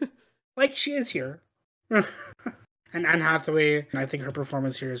 like she is here. And Anne Hathaway, I think her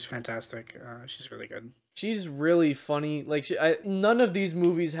performance here is fantastic. She's really good. She's really funny. Like, none of these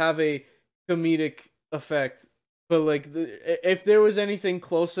movies have a comedic effect, but like if there was anything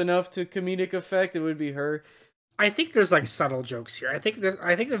close enough to comedic effect, it would be her. I think there's like subtle jokes here. I think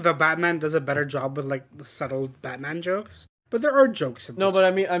that the Batman does a better job with like the subtle Batman jokes. But there are jokes in this. No, but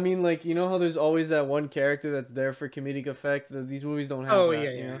I mean, like, you know how there's always that one character that's there for comedic effect? These movies don't have that,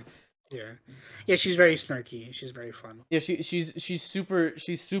 yeah. You know? Yeah, she's very snarky. She's very fun. Yeah, she's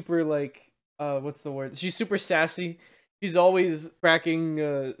super like, what's the word? She's super sassy. She's always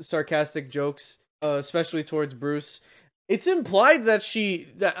cracking sarcastic jokes, especially towards Bruce. It's implied that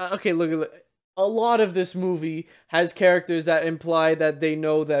okay, look, a lot of this movie has characters that imply that they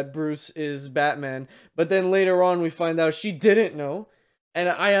know that Bruce is Batman, but then later on we find out she didn't know, and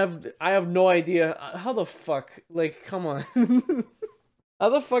I have no idea how the fuck, like, come on. How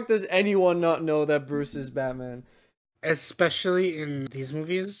the fuck does anyone not know that Bruce is Batman? Especially in these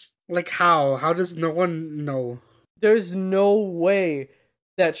movies? Like, how does no one know? There's no way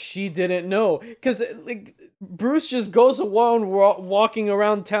that she didn't know, because like Bruce just goes around walking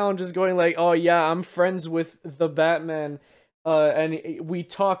around town just going like, "Oh yeah, I'm friends with the Batman, and we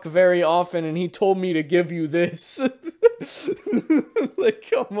talk very often, and he told me to give you this." Like,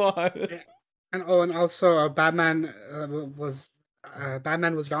 come on. And also Batman was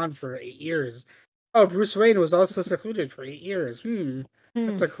gone for 8 years. Oh, Bruce Wayne was also secluded for 8 years.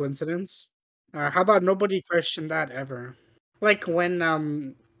 That's a coincidence. How about nobody questioned that ever? Like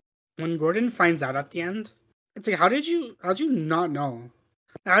when Gordon finds out at the end, it's like, how'd you not know?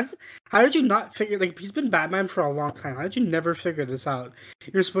 How did you not figure, like, he's been Batman for a long time. How did you never figure this out?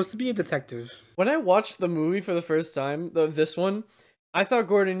 You're supposed to be a detective. When I watched the movie for the first time, this one, I thought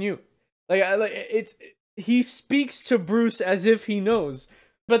Gordon knew. He speaks to Bruce as if he knows.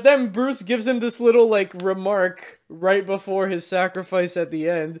 But then Bruce gives him this little, like, remark right before his sacrifice at the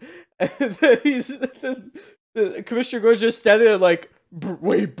end. And then Commissioner Gordon's just standing there like,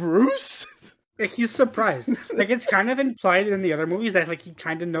 "Wait, Bruce?" Like, he's surprised. Like, it's kind of implied in the other movies that like he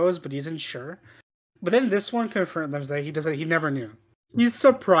kind of knows, but he isn't sure. But then this one confirms that he doesn't. He never knew. He's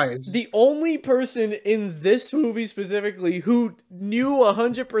surprised. The only person in this movie specifically who knew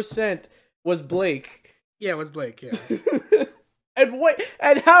 100% was Blake. Yeah, it was Blake. Yeah. And what?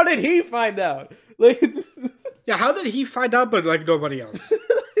 And how did he find out? Like, Yeah, how did he find out, but like nobody else?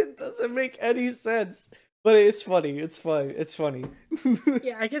 it doesn't make any sense. But it's funny. It's fun. It's funny.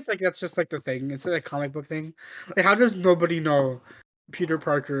 Yeah, I guess like that's just like the thing. It's like a comic book thing. Like, how does nobody know Peter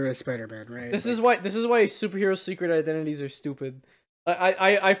Parker is Spider-Man, right? This like, is why superhero secret identities are stupid.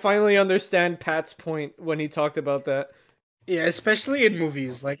 I finally understand Pat's point when he talked about that. Yeah, especially in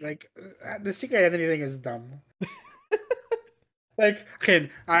movies. Like the secret identity thing is dumb. Like,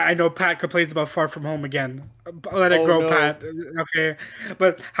 okay, I know Pat complains about Far From Home again. Let it Oh, go, no. Pat. Okay,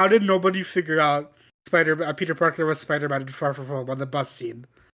 but how did nobody figure out Peter Parker was Spider-Man in Far From Home on the bus scene?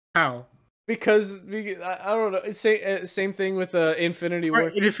 How? Because I don't know. Same thing with Infinity Or War.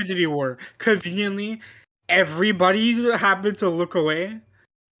 in Infinity War, conveniently, everybody happened to look away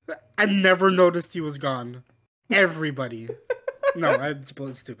and never noticed he was gone. Everybody. No, it's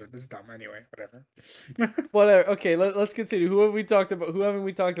stupid. It's dumb anyway. Whatever. Whatever. Okay, let's continue. Who have we talked about? Who haven't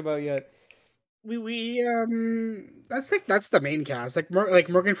we talked about yet? That's the main cast. Like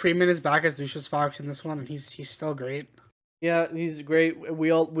Morgan Freeman is back as Lucius Fox in this one, and he's still great. Yeah, he's great.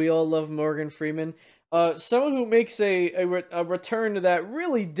 We all love Morgan Freeman. Someone who makes a return that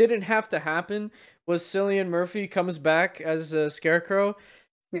really didn't have to happen was Cillian Murphy comes back as a Scarecrow.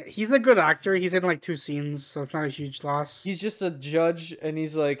 Yeah, he's a good actor. He's in like 2 scenes, so it's not a huge loss. He's just a judge, and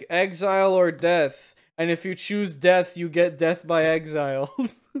he's like exile or death, and if you choose death, you get death by exile.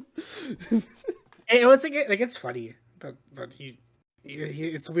 It was like it's funny, but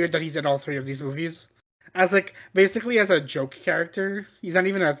it's weird that he's in all 3 of these movies. As like basically as a joke character, he's not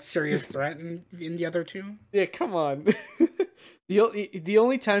even a serious threat in the other 2. Yeah, come on. The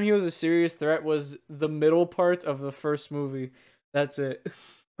only time he was a serious threat was the middle part of the first movie. That's it.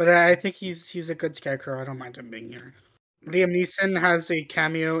 But I think he's a good Scarecrow. I don't mind him being here. Liam Neeson has a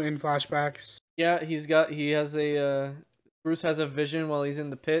cameo in flashbacks. Yeah, he has a Bruce has a vision while he's in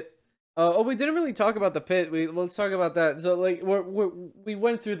the pit. Oh, we didn't really talk about the pit. Let's talk about that. So like we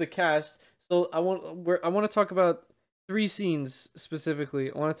went through the cast. So I want to talk about 3 scenes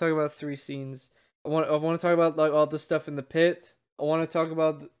specifically. I want to talk about 3 scenes. I want to talk about like all the stuff in the pit. I want to talk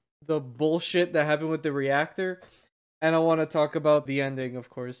about the bullshit that happened with the reactor, and I want to talk about the ending, of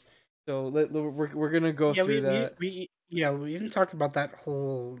course. So we're gonna go through that. We didn't talk about that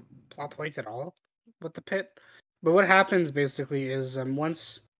whole plot point at all with the pit. But what happens basically is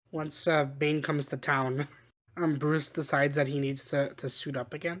once Bane comes to town, Bruce decides that he needs to suit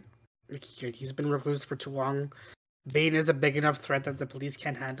up again. Like, he's been reclused for too long. Bane is a big enough threat that the police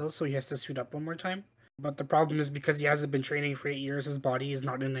can't handle, so he has to suit up one more time. But the problem is because he hasn't been training for 8 years, his body is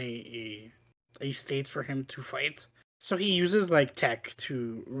not in a state for him to fight. So he uses like tech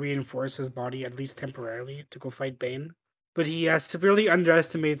to reinforce his body, at least temporarily, to go fight Bane. But he severely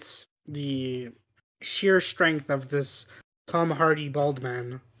underestimates the sheer strength of this Tom Hardy bald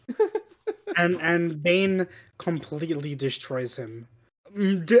man. and Bane completely destroys him.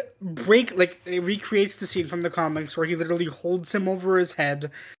 Recreates the scene from the comics where he literally holds him over his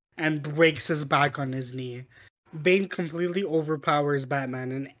head and breaks his back on his knee. Bane completely overpowers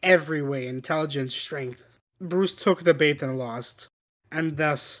Batman in every way, intelligence, strength. Bruce took the bait and lost, and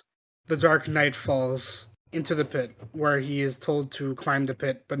thus the Dark Knight falls into the pit, where he is told to climb the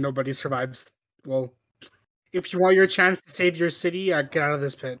pit, but nobody survives. Well, if you want your chance to save your city, get out of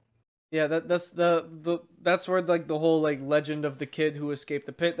this pit. Yeah, that's that's where like the whole like legend of the kid who escaped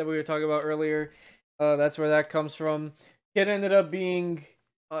the pit that we were talking about earlier. That's where that comes from. Kid ended up being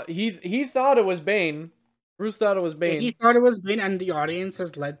he thought it was Bane. Bruce thought it was Bane. Yeah, he thought it was Bane, and the audience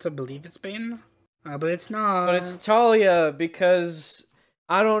is led to believe it's Bane. But it's not. But it's Talia, because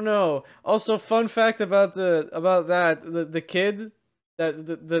I don't know. Also, fun fact about the kid, that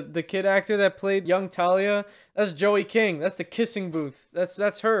the kid actor that played young Talia, that's Joey King. That's the kissing booth.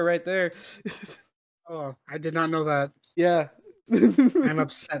 That's her right there. Oh, I did not know that. Yeah. I'm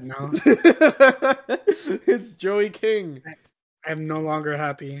upset now. It's Joey King. I'm no longer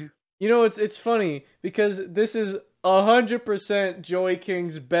happy. You know, it's funny because this is 100% Joey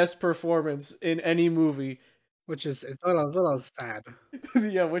King's best performance in any movie. Which is a little sad.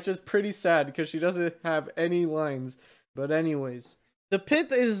 Yeah, which is pretty sad because she doesn't have any lines. But anyways, the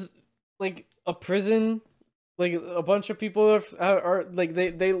pit is like a prison. Like a bunch of people are like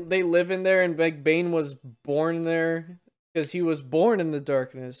they live in there, and like Bane was born there because he was born in the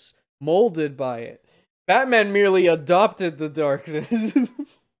darkness, molded by it. Batman merely adopted the darkness.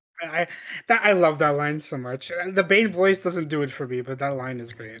 I I love that line so much. The Bane voice doesn't do it for me, but that line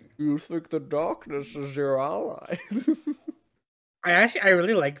is great. You think the darkness is your ally? I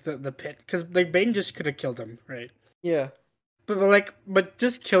really like the pit because like Bane just could have killed him, right? Yeah. But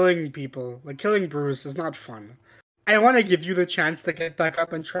just killing people, like killing Bruce, is not fun. I want to give you the chance to get back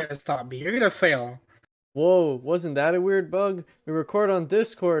up and try to stop me. You're gonna fail. Whoa, wasn't that a weird bug? We record on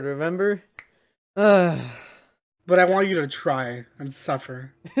Discord, remember? Ah. But I want you to try and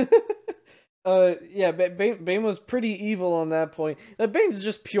suffer. Yeah, Bane was pretty evil on that point. Bane's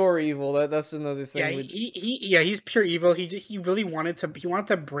just pure evil. That's another thing. Yeah, he's pure evil. He really wanted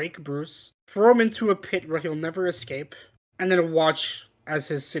to break Bruce, throw him into a pit where he'll never escape, and then watch as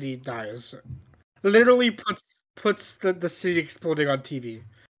his city dies. Literally puts the city exploding on TV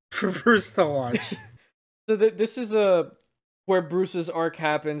for Bruce to watch. So this is where Bruce's arc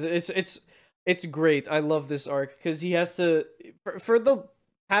happens. It's great. I love this arc because he has to for the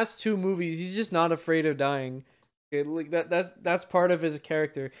past two movies, he's just not afraid of dying. Okay, like that's part of his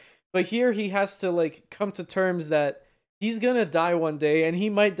character. But here he has to like come to terms that he's gonna die one day, and he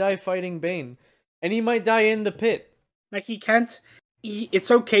might die fighting Bane, and he might die in the pit. Like he can't.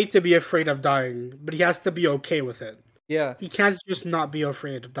 It's okay to be afraid of dying, but he has to be okay with it. Yeah, he can't just not be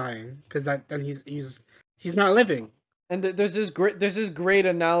afraid of dying because then he's not living. And there's this great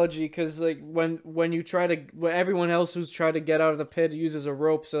analogy because like when you try to when everyone else who's trying to get out of the pit uses a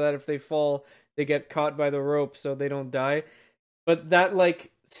rope so that if they fall they get caught by the rope so they don't die, but that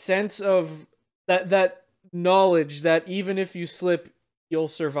like sense of that knowledge that even if you slip you'll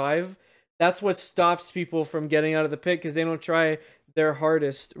survive, that's what stops people from getting out of the pit because they don't try their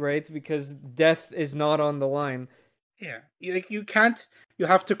hardest, right? Because death is not on the line. Yeah, you can't. You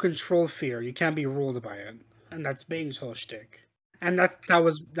have to control fear. You can't be ruled by it. And that's Bane's whole shtick. And that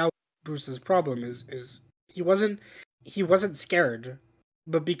was Bruce's problem is he wasn't scared,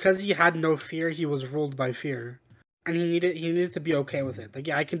 but because he had no fear, he was ruled by fear, and he needed to be okay with it. Like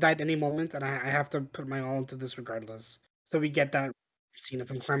yeah, I can die at any moment, and I have to put my all into this regardless. So we get that scene of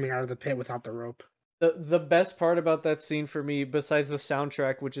him climbing out of the pit without the rope. The best part about that scene for me, besides the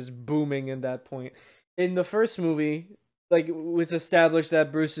soundtrack, which is booming in that point, in the first movie, like it's established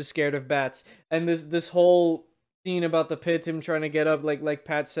that Bruce is scared of bats, and this whole scene about the pit, him trying to get up, like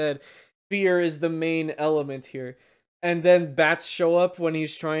Pat said, fear is the main element here, and then bats show up when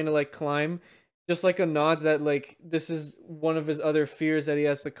he's trying to like climb, just like a nod that like this is one of his other fears that he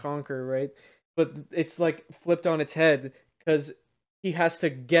has to conquer, right? But it's like flipped on its head because he has to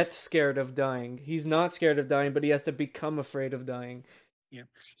get scared of dying. He's not scared of dying, but he has to become afraid of dying. Yeah,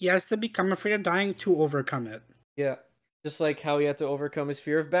 he has to become afraid of dying to overcome it. Yeah. Just like how he had to overcome his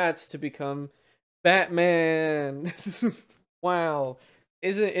fear of bats to become Batman. Wow.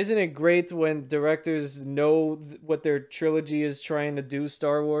 Isn't it great when directors know what their trilogy is trying to do,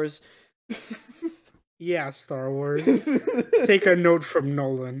 Star Wars? Yeah, Star Wars. Take a note from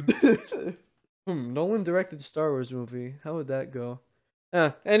Nolan. Nolan directed Star Wars movie. How would that go?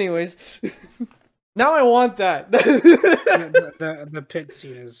 Anyways. Now I want that. The pit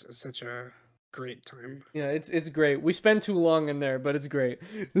scene is such a great time. Yeah, it's great. We spend too long in there, but it's great.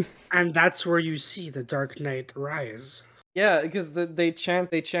 And that's where you see the Dark Knight rise. Yeah, because they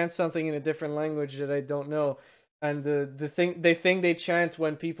chant something in a different language that I don't know, and the thing they chant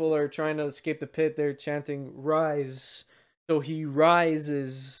when people are trying to escape the pit, they're chanting "Rise," so he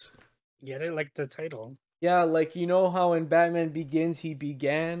rises. Get it, like the title. Yeah, like you know how in Batman Begins he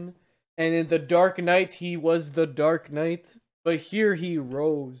began, and in the Dark Knight he was the Dark Knight, but here he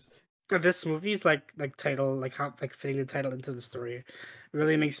rose. This movie's like title, like how like fitting the title into the story,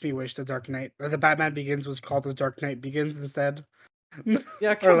 really makes me wish the Dark Knight, or the Batman Begins was called the Dark Knight Begins instead.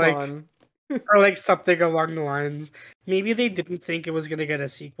 Yeah, come on. Or like something along the lines. Maybe they didn't think it was gonna get a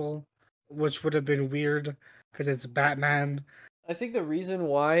sequel, which would have been weird because it's Batman. I think the reason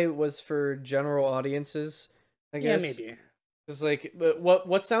why was for general audiences, I guess. Yeah, maybe. It's like, but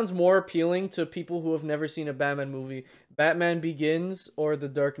what sounds more appealing to people who have never seen a Batman movie? Batman Begins or The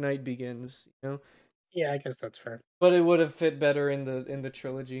Dark Knight Begins, you know? Yeah, I guess that's fair. But it would have fit better in the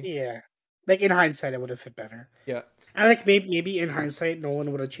trilogy. Yeah. Like in hindsight it would have fit better. Yeah. I like maybe in hindsight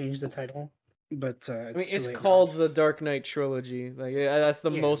Nolan would have changed the title. But it's called The Dark Knight Trilogy. Like that's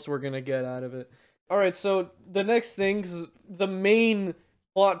the most we're gonna get out of it. Alright, so the next things, the main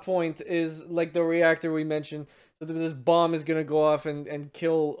plot point is like the reactor we mentioned. So this bomb is gonna go off and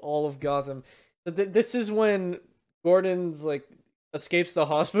kill all of Gotham. So this is when Gordon's like escapes the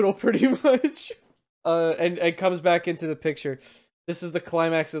hospital pretty much, and comes back into the picture. This is the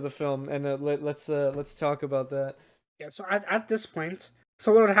climax of the film, and let's talk about that. Yeah. So at this point,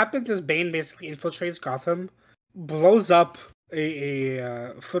 so what happens is Bane basically infiltrates Gotham, blows up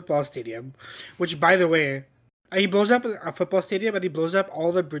a football stadium, which, by the way, he blows up a football stadium, and he blows up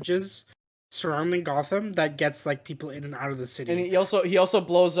all the bridges surrounding Gotham that gets like people in and out of the And city. he also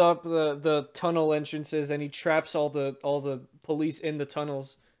blows up the tunnel entrances, and he traps all the police in the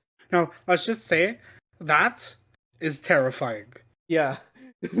tunnels. Now, let's just say that is terrifying. Yeah.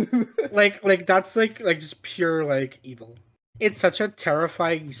 Like that's like just pure like evil. It's such a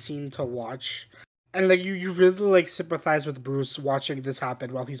terrifying scene to watch. And like you really like sympathize with Bruce watching this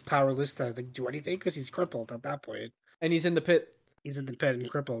happen while he's powerless to like do anything because he's crippled at that point. And he's in the pit. He's in the pit and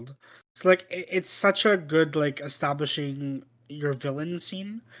crippled. So like it's such a good like establishing your villain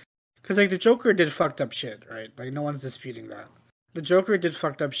scene because like the Joker did fucked up shit, right? Like no one's disputing that. The Joker did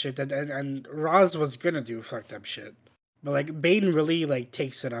fucked up shit, and Roz was gonna do fucked up shit, but like Bane really like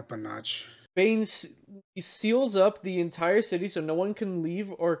takes it up a notch. Bane he seals up the entire city so no one can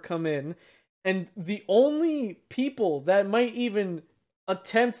leave or come in, and the only people that might even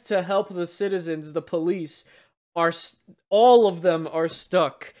attempt to help the citizens, the police, are all of them are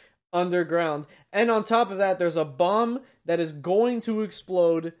stuck underground. And on top of that, there's a bomb that is going to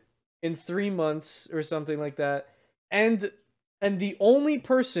explode in 3 months or something like that, and the only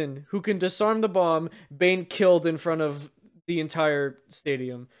person who can disarm the bomb, Bane killed in front of the entire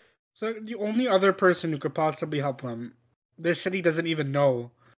stadium. So the only other person who could possibly help them, the city doesn't even know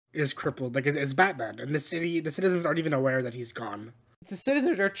is crippled. Like it's Batman, and the citizens aren't even aware that he's gone. The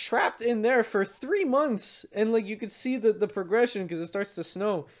citizens are trapped in there for 3 months, and like you could see the progression because it starts to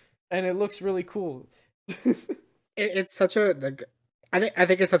snow, and it looks really cool. It's such a like, I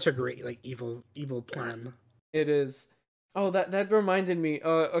think it's such a great like evil plan. It is. Oh, that reminded me.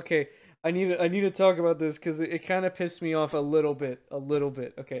 Okay. I need to talk about this because it kind of pissed me off a little bit. A little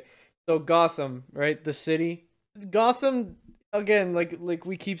bit. Okay. So Gotham, right? The city. Gotham again, like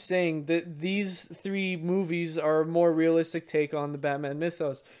we keep saying that these three movies are a more realistic take on the Batman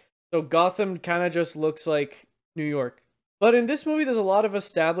mythos. So Gotham kind of just looks like New York. But in this movie, there's a lot of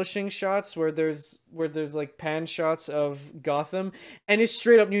establishing shots where there's like pan shots of Gotham, and it's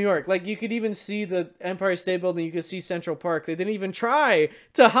straight up New York. Like you could even see the Empire State Building. You could see Central Park. They didn't even try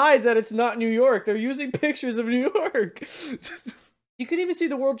to hide that it's not New York. They're using pictures of New York. You could even see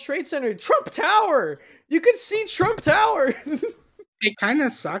the World Trade Center, Trump Tower. You could see Trump Tower. It kind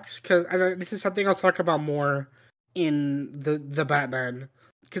of sucks because this is something I'll talk about more in the Batman.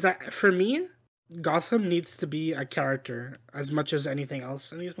 Because for me, Gotham needs to be a character as much as anything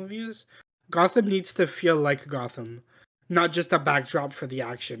else in these movies. Gotham needs to feel like Gotham, not just a backdrop for the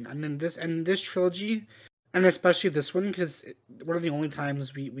action. And in this trilogy, and especially this one, because it's one of the only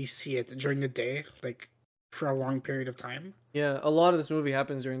times we see it during the day, like for a long period of time. Yeah, a lot of this movie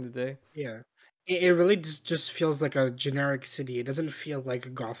happens during the day. Yeah, it really just feels like a generic city. It doesn't feel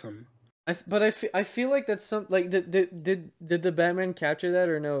like Gotham. I feel like that's some like did the Batman capture that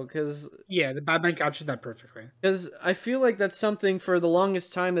or no? Yeah, the Batman captured that perfectly. Because I feel like that's something for the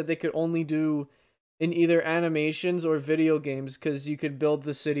longest time that they could only do in either animations or video games because you could build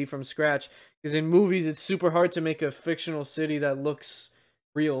the city from scratch. Because in movies, it's super hard to make a fictional city that looks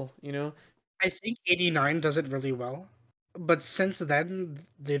real, you know? I think '89 does it really well, but since then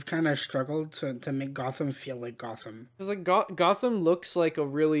they've kind of struggled to make Gotham feel like Gotham. Because like Gotham looks like a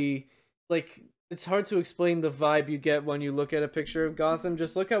really like it's hard to explain the vibe you get when you look at a picture of Gotham.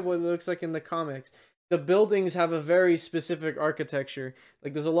 Just look at what it looks like in the comics. The buildings have a very specific architecture.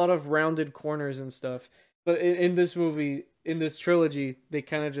 Like there's a lot of rounded corners and stuff. But in this movie, in this trilogy, they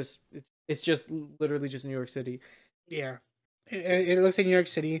kind of just it's just literally just New York City. Yeah, it looks like New York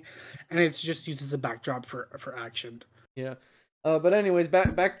City, and it's just used as a backdrop for action. Yeah. But anyways,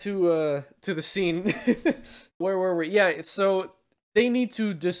 back to the scene. Where were we? Yeah, so they need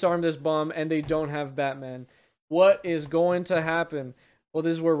to disarm this bomb and they don't have Batman. What is going to happen? Well,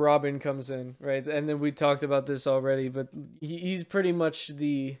 this is where Robin comes in, right? And then we talked about this already, but he's pretty much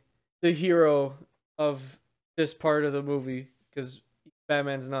the hero of this part of the movie because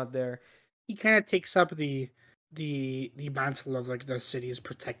Batman's not there. He kind of takes up the mantle of like the city's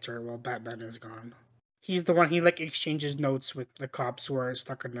protector while Batman is gone. He's the one, he like exchanges notes with the cops who are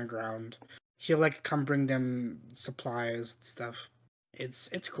stuck underground. He'll like come bring them supplies and stuff.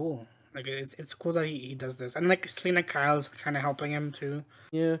 It's cool. Like it's cool that he does this. And like Selena Kyle's kind of helping him too.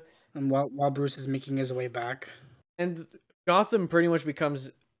 Yeah. And while Bruce is making his way back. And Gotham pretty much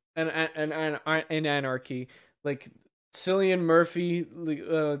becomes an anarchy. Like Cillian Murphy,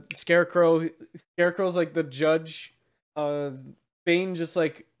 Scarecrow's like the judge. Bane just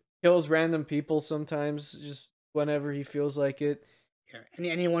like kills random people sometimes, just whenever he feels like it.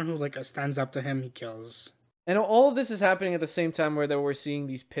 Yeah, anyone who like stands up to him, he kills. And all of this is happening at the same time where we're seeing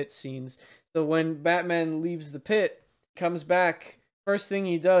these pit scenes. So when Batman leaves the pit, Comes back. First thing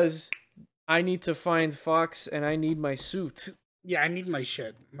he does, I need to find Fox and I need my suit. Yeah, I need my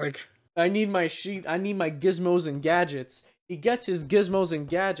shit. Like, I need my sheet. I need my gizmos and gadgets. He gets his gizmos and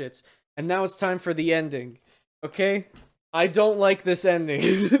gadgets, and now it's time for the ending. Okay? I don't like this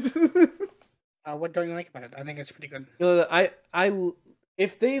ending. what don't you like about it? I think it's pretty good.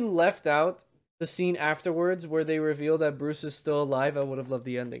 If they left out the scene afterwards where they reveal that Bruce is still alive, I would have loved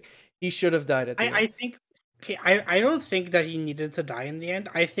the ending. He should have died at the end. I think. Okay, I don't think that he needed to die in the end.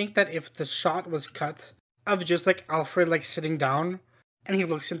 I think that if the shot was cut of just like Alfred like sitting down and he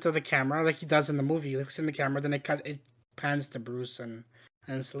looks into the camera like he does in the movie, he looks in the camera, then it pans to Bruce and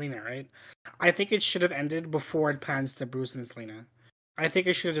Selena, right? I think it should have ended before it pans to Bruce and Selena. I think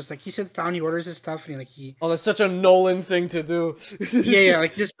it should have just like he sits down, he orders his stuff, and he Oh, that's such a Nolan thing to do. yeah,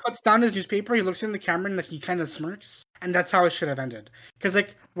 like he just puts down his newspaper, he looks in the camera, and like he kind of smirks, and that's how it should have ended. Because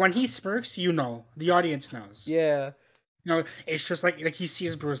like when he smirks, you know, the audience knows. Yeah. You know, it's just like he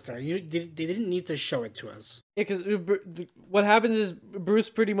sees Bruce there. They didn't need to show it to us. Yeah, because what happens is Bruce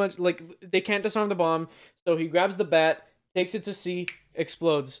pretty much like they can't disarm the bomb, so he grabs the bat, takes it to sea,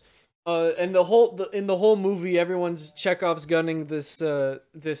 explodes. And in the whole movie, everyone's Chekhov's gunning this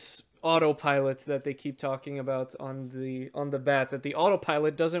autopilot that they keep talking about on the bat. That the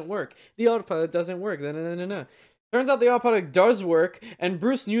autopilot doesn't work. The autopilot doesn't work. No. Turns out the autopilot does work, and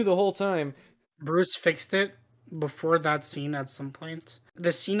Bruce knew the whole time. Bruce fixed it before that scene at some point.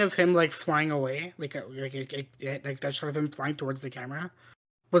 The scene of him like flying away, like that shot of him flying towards the camera,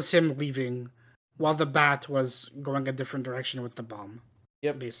 was him leaving, while the bat was going a different direction with the bomb.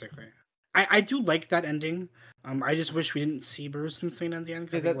 Yep. Basically. I do like that ending. I just wish we didn't see Bruce and Selena at the end.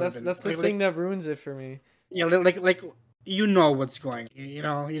 Yeah, that's the thing that ruins it for me. Yeah, like you know what's going. You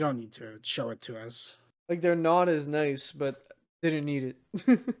know, you don't need to show it to us. Like they're not as nice, but didn't need it.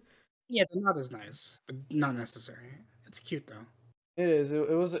 Yeah, they're not as nice, but not necessary. It's cute though. It is.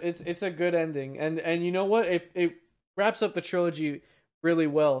 It's a good ending, and you know what? It wraps up the trilogy really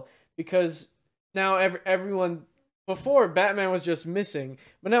well because now everyone. Before, Batman was just missing,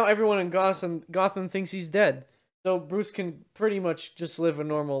 but now everyone in Gotham thinks he's dead. So Bruce can pretty much just live a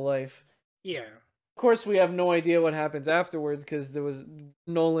normal life. Yeah. Of course, we have no idea what happens afterwards because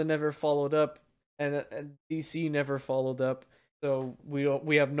Nolan never followed up, and DC never followed up. So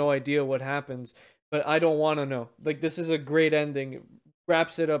we have no idea what happens. But I don't want to know. Like, this is a great ending. It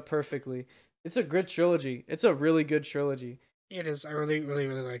wraps it up perfectly. It's a good trilogy. It's a really good trilogy. It is. I really, really,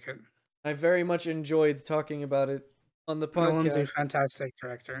 really like it. I very much enjoyed talking about it on the podcast. Nolan's a fantastic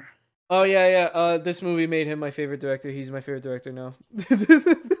director. Oh yeah. This movie made him my favorite director. He's my favorite director now.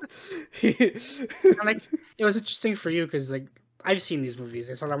 And, like, it was interesting for you because like I've seen these movies.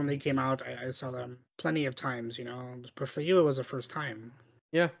 I saw them when they came out. I saw them plenty of times, you know. But for you, it was the first time.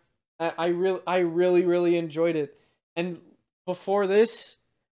 Yeah, I really enjoyed it. And before this,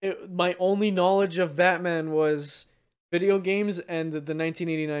 my only knowledge of Batman was video games and the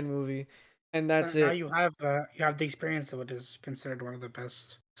 1989 movie, and that's Now it. you have the experience of what is considered one of the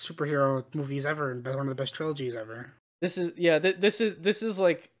best superhero movies ever and one of the best trilogies ever. This is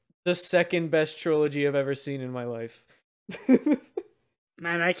like the second best trilogy I've ever seen in my life.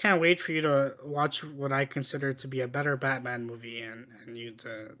 Man, I can't wait for you to watch what I consider to be a better Batman movie and you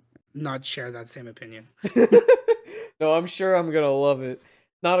to not share that same opinion. No, I'm sure I'm gonna love it.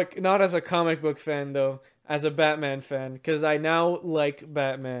 Not as a comic book fan though, as a Batman fan, because I now like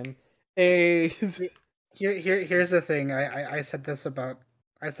Batman. Here's the thing. I said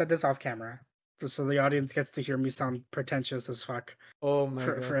this off camera, so the audience gets to hear me sound pretentious as fuck. Oh my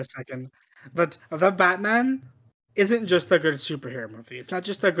for, god. for a second. But the Batman isn't just a good superhero movie. It's not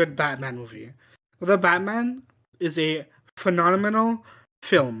just a good Batman movie. The Batman is a phenomenal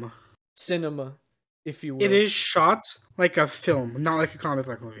film. Cinema, if you will. It is shot like a film, not like a comic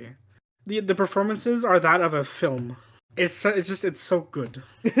book movie. The performances are that of a film. It's so good.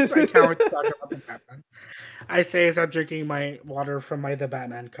 I can't wait to talk about the Batman. I say as I'm drinking my water from the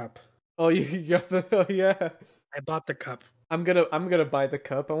Batman cup. Oh, you got the oh yeah. I bought the cup. I'm gonna buy the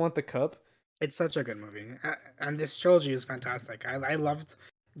cup. I want the cup. It's such a good movie, and this trilogy is fantastic. I loved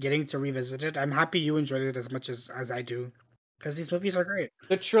getting to revisit it. I'm happy you enjoyed it as much as I do, because these movies are great.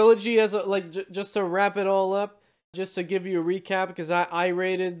 The trilogy, as just to wrap it all up, just to give you a recap, because I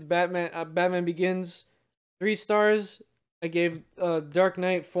rated Batman Begins 3 stars. I gave Dark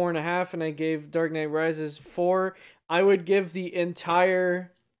Knight 4.5, and I gave Dark Knight Rises 4. I would give the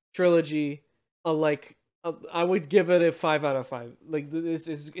entire trilogy I would give it a 5 out of 5. Like,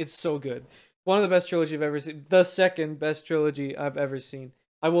 it's so good. One of the best trilogy I've ever seen. The second best trilogy I've ever seen.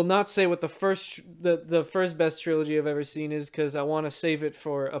 I will not say what the first best trilogy I've ever seen is, because I want to save it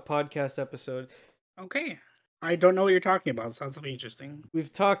for a podcast episode. Okay. I don't know what you're talking about. Sounds really interesting.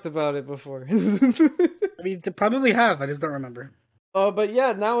 We've talked about it before. I mean, they probably have. I just don't remember. But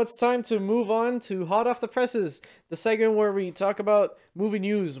yeah, now it's time to move on to Hot Off the Presses, the segment where we talk about movie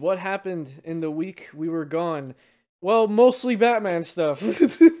news, what happened in the week we were gone. Well, mostly Batman stuff.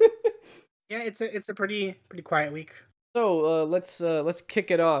 Yeah, it's a pretty quiet week. So let's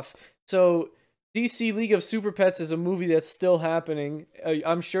kick it off. So DC League of Super Pets is a movie that's still happening.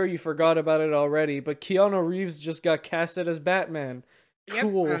 I'm sure you forgot about it already, but Keanu Reeves just got casted as Batman.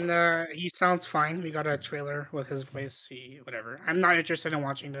 Cool. Yep, and he sounds fine. We got a trailer with his voice. Whatever. I'm not interested in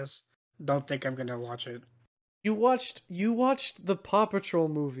watching this. Don't think I'm gonna watch it. You watched the Paw Patrol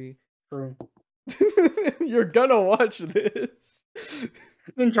movie. True. You're gonna watch this.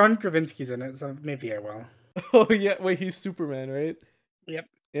 I mean, John Krasinski's in it, so maybe I will. Oh yeah, wait, he's Superman, right? Yep.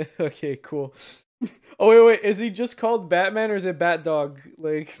 Yeah, okay, cool. Oh wait, is he just called Batman or is it Bat Dog?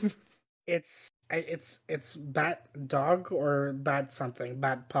 Like it's Bat Dog or Bat something,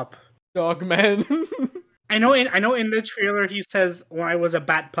 Bat Pup. Dog Man. I know in the trailer he says when I was a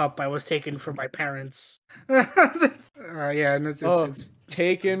bat pup I was taken from my parents. Yeah, and it's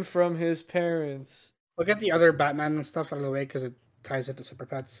taken from his parents. We'll get the other Batman and stuff out of the way because it ties into Super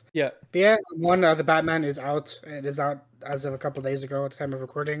Pets. Yeah. But yeah, the Batman is out. It is out as of a couple days ago at the time of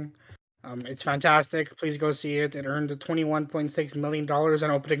recording. It's fantastic. Please go see it. It earned $21.6 million on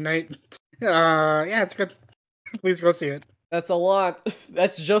opening night. Yeah, it's good. Please go see it. That's a lot.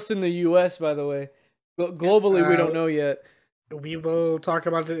 That's just in the US, by the way. Globally, we don't know yet. We will talk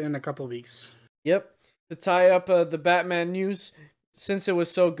about it in a couple weeks. Yep. To tie up the Batman news, since it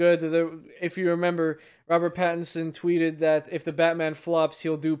was so good, if you remember, Robert Pattinson tweeted that if the Batman flops,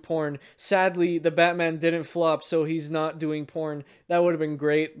 he'll do porn. Sadly, the Batman didn't flop, so he's not doing porn. That would have been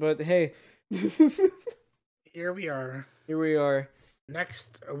great, but hey. Here we are. Here we are.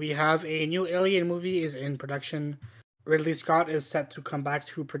 Next, we have a new Alien movie is in production. Ridley Scott is set to come back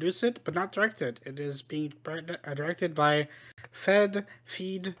to produce it, but not direct it. It is being directed by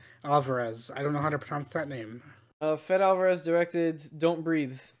Feed Alvarez. I don't know how to pronounce that name. Fed Alvarez directed Don't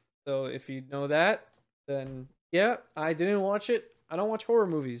Breathe. So if you know that, then yeah, I didn't watch it. I don't watch horror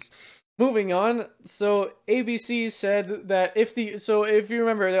movies. Moving on. So ABC said that if you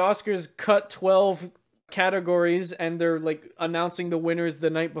remember, the Oscars cut 12 categories and they're like announcing the winners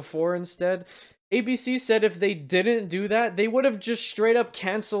the night before instead. ABC said if they didn't do that, they would have just straight up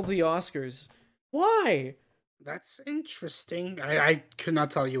canceled the Oscars. Why? That's interesting. I could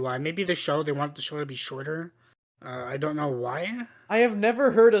not tell you why. Maybe they want the show to be shorter. I don't know why. I have never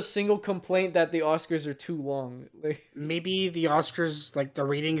heard a single complaint that the Oscars are too long. Maybe the Oscars, like the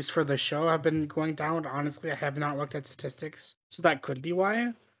ratings for the show have been going down. Honestly, I have not looked at statistics, so that could be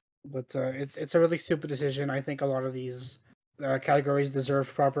why. But it's a really stupid decision. I think a lot of these categories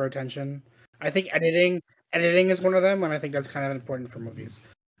deserve proper attention. I think editing is one of them, and I think that's kind of important for movies.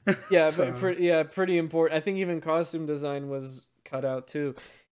 Yeah, so. But pretty important. I think even costume design was cut out too.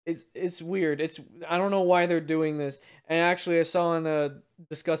 It's weird. I don't know why they're doing this. And actually, I saw in a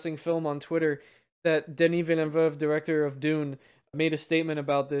discussing film on Twitter that Denis Villeneuve, director of Dune, made a statement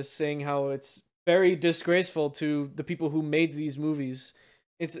about this, saying how it's very disgraceful to the people who made these movies.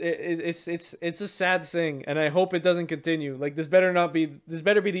 It's a sad thing, and I hope it doesn't continue. Like this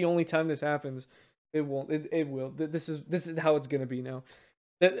better be the only time this happens. It won't. It will. This is how it's gonna be now.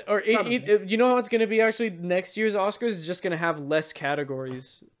 You know how it's gonna be actually. Next year's Oscars is just gonna have less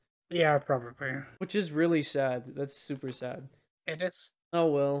categories. Yeah, probably. Which is really sad. That's super sad. It is. Oh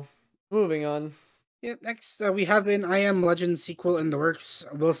well. Moving on. Yeah, next we have an I Am Legend sequel in the works.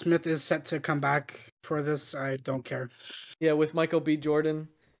 Will Smith is set to come back for this. I don't care. Yeah, with Michael B. Jordan.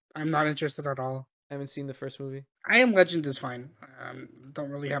 I'm not interested at all. I haven't seen the first movie. I Am Legend is fine. Don't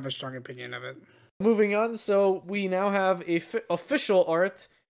really have a strong opinion of it. Moving on, so we now have official art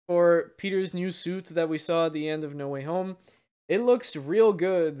for Peter's new suit that we saw at the end of No Way Home. It looks real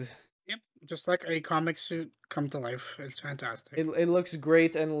good. Yep, just like a comic suit come to life. It's fantastic. It looks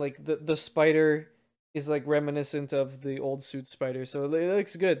great, and like the spider is like reminiscent of the old suit spider, so it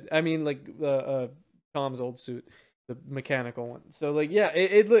looks good. I mean, like Tom's old suit, the mechanical one. So like, yeah,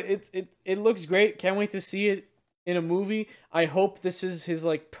 it looks great. Can't wait to see it in a movie. I hope this is his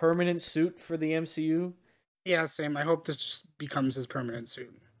like permanent suit for the MCU. Yeah, same. I hope this just becomes his permanent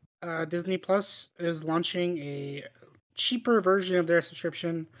suit. Disney Plus is launching a cheaper version of their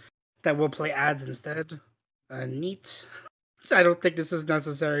subscription that will play ads instead. Neat. I don't think this is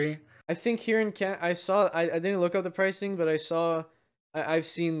necessary. I think here in I didn't look up the pricing, but I've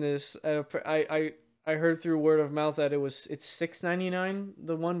seen this. I heard through word of mouth that it's $6.99,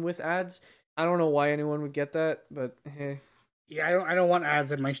 the one with ads. I don't know why anyone would get that, but hey. Yeah, I don't want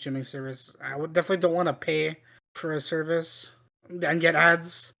ads in my streaming service. I would definitely don't want to pay for a service and get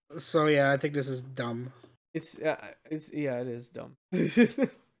ads. So yeah, I think this is dumb. It's yeah, it is dumb.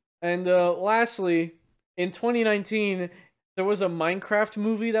 And lastly, in 2019, there was a Minecraft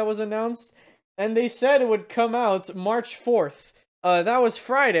movie that was announced, and they said it would come out March 4th. That was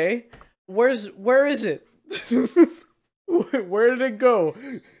Friday. Where is it? Where did it go?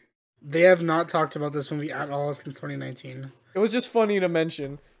 They have not talked about this movie at all since 2019. It was just funny to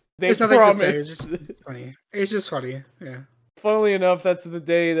mention. They There's nothing to say. It's promised. just funny. It's just funny. Yeah. Funnily enough, that's the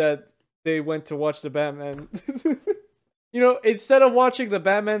day that they went to watch the Batman. You know, instead of watching the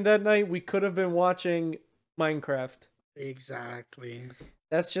Batman that night, we could have been watching Minecraft. Exactly.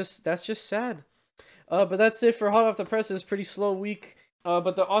 That's just sad. But that's it for Hot Off the Presses. Pretty slow week.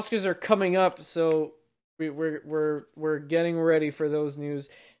 But the Oscars are coming up, so we're getting ready for those news.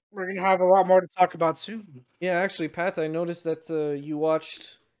 We're gonna have a lot more to talk about soon. Yeah, actually, Pat, I noticed that you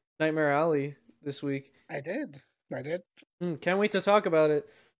watched Nightmare Alley this week. I did. Can't wait to talk about it.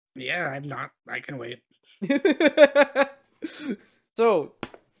 Yeah, I'm not. I can wait. So,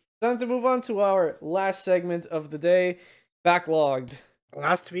 time to move on to our last segment of the day, Backlogged.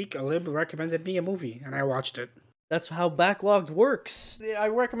 Last week, Lib recommended me a movie, and I watched it. That's how Backlogged works. I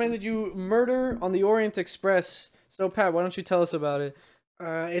recommended you Murder on the Orient Express. So, Pat, why don't you tell us about it?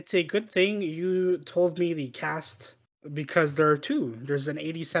 It's a good thing you told me the cast, because there are two. There's an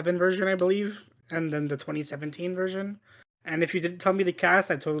 87 version, I believe, and then the 2017 version. And if you didn't tell me the cast,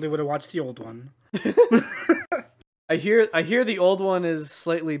 I totally would have watched the old one. I hear the old one is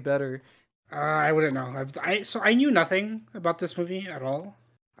slightly better. I wouldn't know. I knew nothing about this movie at all.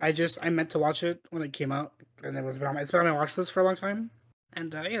 I meant to watch it when it came out, and it's been on my watch list for a long time.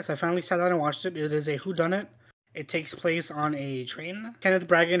 And yes, I finally sat down and watched it. It is a whodunit. It takes place on a train. Kenneth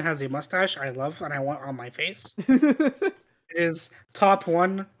Branagh has a mustache I love and I want on my face. It is top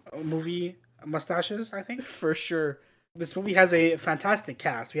 1 movie mustaches, I think. For sure. This movie has a fantastic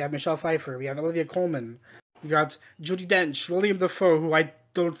cast. We have Michelle Pfeiffer, we have Olivia Colman, we got Judi Dench, William Dafoe, who I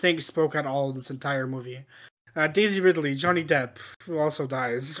don't think spoke at all this entire movie. Daisy Ridley, Johnny Depp, who also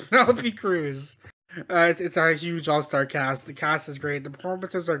dies, Penelope Cruz. It's a huge all-star cast. The cast is great. The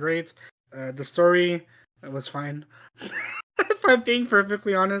performances are great. The story was fine. If I'm being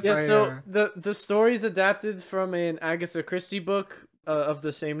perfectly honest. Yeah, the story is adapted from an Agatha Christie book of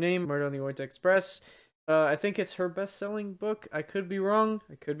the same name, Murder on the Orient Express. I think it's her best-selling book. I could be wrong.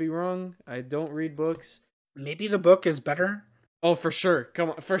 I don't read books. Maybe the book is better. Oh, for sure.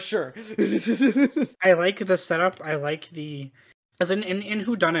 Come on, for sure. I like the setup. I like as in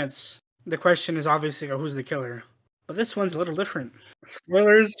whodunits, the question is obviously who's the killer. But this one's a little different.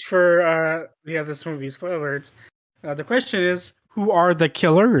 Spoilers for this movie. Spoilers. The question is, who are the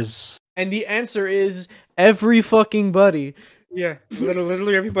killers? And the answer is every fucking buddy. Yeah,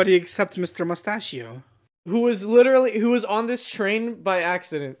 literally everybody except Mr. Mustachio. Who was on this train by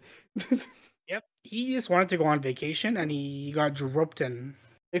accident. Yep, he just wanted to go on vacation and he got roped in.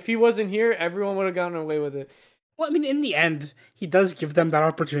 If he wasn't here, everyone would have gotten away with it. Well, I mean, in the end, he does give them that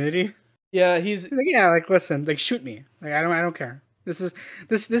opportunity. Yeah, he's like, listen, like, shoot me. Like, I don't care.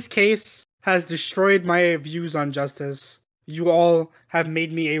 This case has destroyed my views on justice. You all have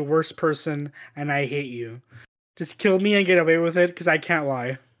made me a worse person, and I hate you. Just kill me and get away with it, because I can't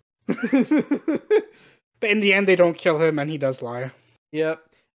lie. But in the end, they don't kill him, and he does lie. Yep.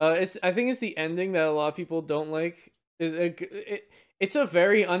 I think it's the ending that a lot of people don't like. It's a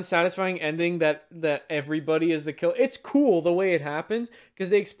very unsatisfying ending that everybody is the killer. It's cool the way it happens because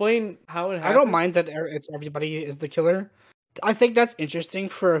they explain how it happens. I don't mind that it's everybody is the killer. I think that's interesting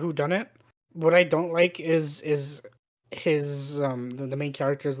for a whodunit. What I don't like is his the main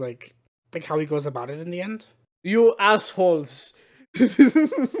character's like how he goes about it in the end. You assholes.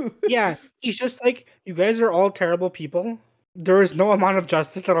 Yeah, he's just like, you guys are all terrible people. There is no amount of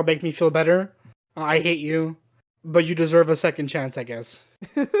justice that'll make me feel better. I hate you, but you deserve a second chance, I guess.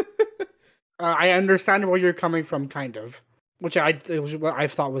 I understand where you're coming from, kind of, which I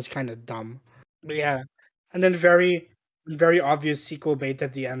thought was kind of dumb. But yeah, and then very obvious sequel bait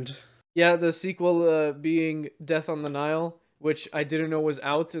at the end. Yeah, the sequel being Death on the Nile, which I didn't know was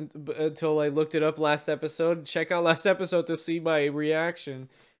out until I looked it up last episode. Check out last episode to see my reaction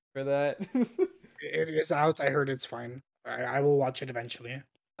for that. It is out. I heard it's fine. I will watch it eventually.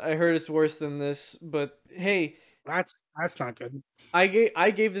 I heard it's worse than this, but hey, that's not good. I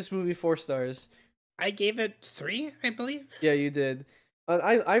gave this movie 4 stars. I gave it 3, I believe. Yeah, you did.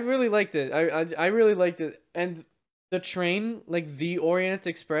 I really liked it. I really liked it, and the train, like the Orient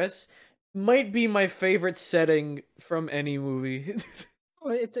Express, might be my favorite setting from any movie.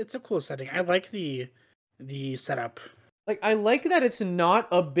 Well, it's a cool setting. I like the setup. Like, I like that it's not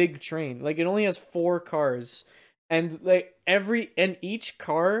a big train. Like, it only has 4 cars. and like each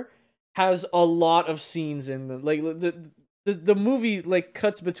car has a lot of scenes in them. Like the movie like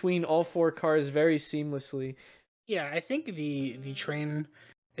cuts between all 4 cars very seamlessly. Yeah, I think the train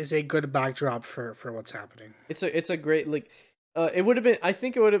is a good backdrop for what's happening. It's a great like it would have been, I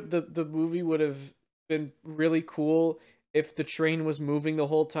think it would have, the movie would have been really cool if the train was moving the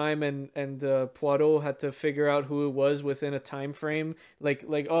whole time, and Poirot had to figure out who it was within a time frame. Like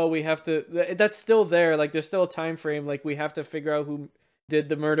oh, we have to, that's still there, like there's still a time frame, like we have to figure out who did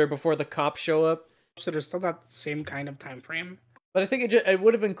the murder before the cops show up. So there's still that same kind of time frame. But I think it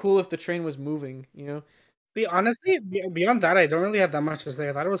would have been cool if the train was moving, you know? Honestly, beyond that, I don't really have that much to say.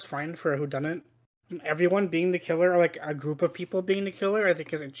 I thought it was fine for a whodunit. Everyone being the killer, or like a group of people being the killer, I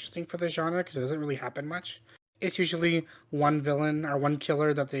think is interesting for the genre because it doesn't really happen much. It's usually one villain or one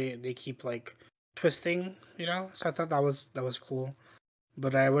killer that they keep like twisting, you know. So I thought that was cool.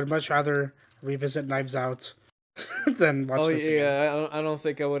 But I would much rather revisit Knives Out than watch Oh this again. yeah, I don't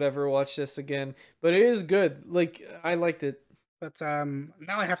think I would ever watch this again. But it is good. Like I liked it. But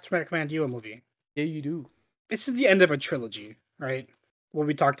now I have to recommend you a movie. Yeah, you do. This is the end of a trilogy, right? What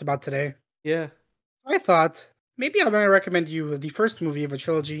we talked about today. Yeah. I thought maybe I'm going to recommend you the first movie of a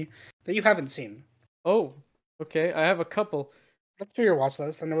trilogy that you haven't seen. Oh, okay. I have a couple. Look through your watch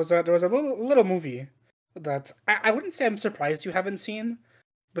list, and there was a little movie that I wouldn't say I'm surprised you haven't seen,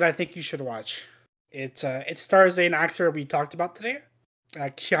 but I think you should watch. It stars an actor we talked about today,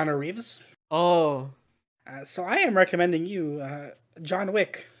 Keanu Reeves. Oh. So I am recommending you John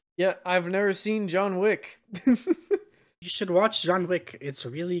Wick. Yeah, I've never seen John Wick. You should watch John Wick. It's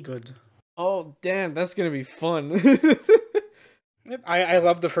really good. Oh, damn, that's gonna be fun. Yep, I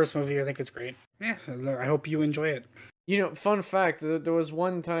love the first movie. I think it's great. Yeah, I hope you enjoy it. You know, fun fact, there was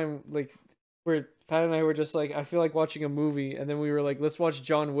one time, like, where Pat and I were just like, I feel like watching a movie, and then we were like, let's watch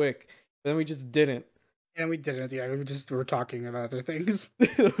John Wick. But then we just didn't. And we didn't, yeah. We were talking about other things.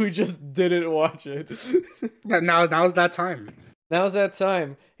 We just didn't watch it. Now's that time. Now's that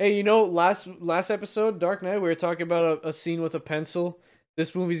time. Hey, you know, last episode, Dark Knight, we were talking about a scene with a pencil.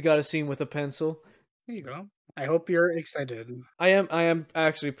 This movie's got a scene with a pencil. There you go. I hope you're excited. I am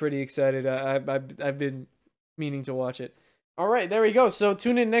actually pretty excited. I've been meaning to watch it. All right, there we go. So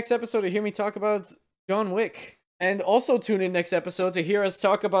tune in next episode to hear me talk about John Wick, and also tune in next episode to hear us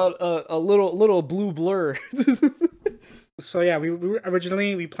talk about a little blue blur. So yeah, we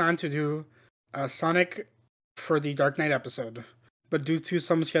originally planned to do Sonic for the Dark Knight episode, but due to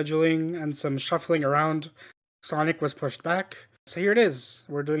some scheduling and some shuffling around, Sonic was pushed back. So here it is.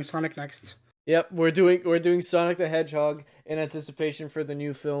 We're doing Sonic next. Yep, we're doing Sonic the Hedgehog in anticipation for the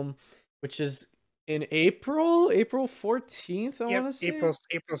new film, which is in April 14th, I want to say. April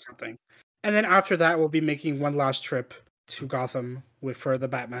something. And then after that, we'll be making one last trip to Gotham for the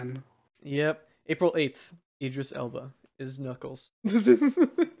Batman. Yep, April 8th. Idris Elba is Knuckles.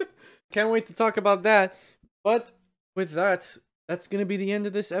 Can't wait to talk about that. But with that, that's going to be the end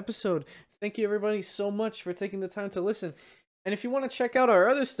of this episode. Thank you everybody so much for taking the time to listen. And if you want to check out our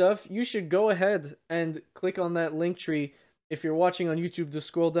other stuff, you should go ahead and click on that link tree. If you're watching on YouTube, just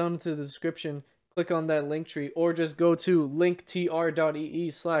scroll down to the description, click on that link tree, or just go to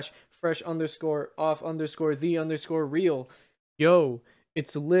linktr.ee/fresh_off_the_real. Yo,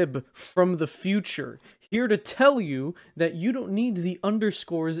 it's Lib from the future, here to tell you that you don't need the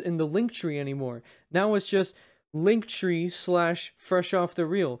underscores in the link tree anymore. Now it's just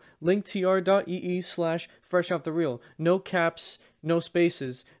linktree/fresh_off_the_real. linktr.ee/fresh_off_the_real. No caps, no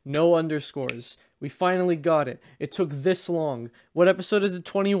spaces, no underscores. We finally got it. It took this long. What episode is it?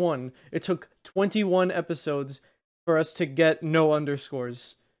 21. It took 21 episodes for us to get no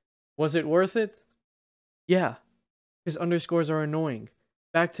underscores. Was it worth it? Yeah, because underscores are annoying.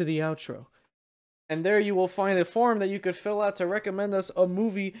 Back to the outro. And there you will find a form that you could fill out to recommend us a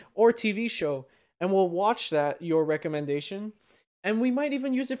movie or TV show. And we'll watch your recommendation. And we might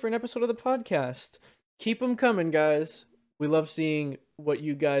even use it for an episode of the podcast. Keep them coming, guys. We love seeing what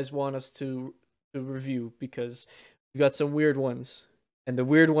you guys want us to review, because we got some weird ones. And the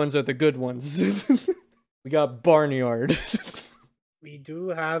weird ones are the good ones. We got Barnyard. We do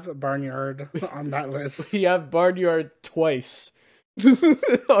have Barnyard on that list. We have Barnyard twice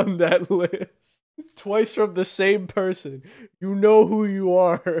on that list. Twice from the same person. You know who you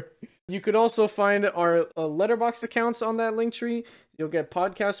are. You could also find our Letterboxd accounts on that link tree. You'll get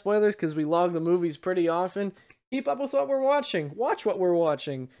podcast spoilers because we log the movies pretty often. Keep up with what we're watching. Watch what we're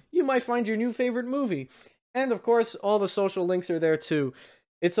watching. You might find your new favorite movie. And of course, all the social links are there too.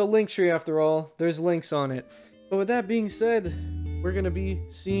 It's a link tree after all. There's links on it. But with that being said, we're going to be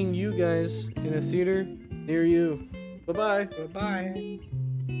seeing you guys in a theater near you. Bye-bye. Bye-bye.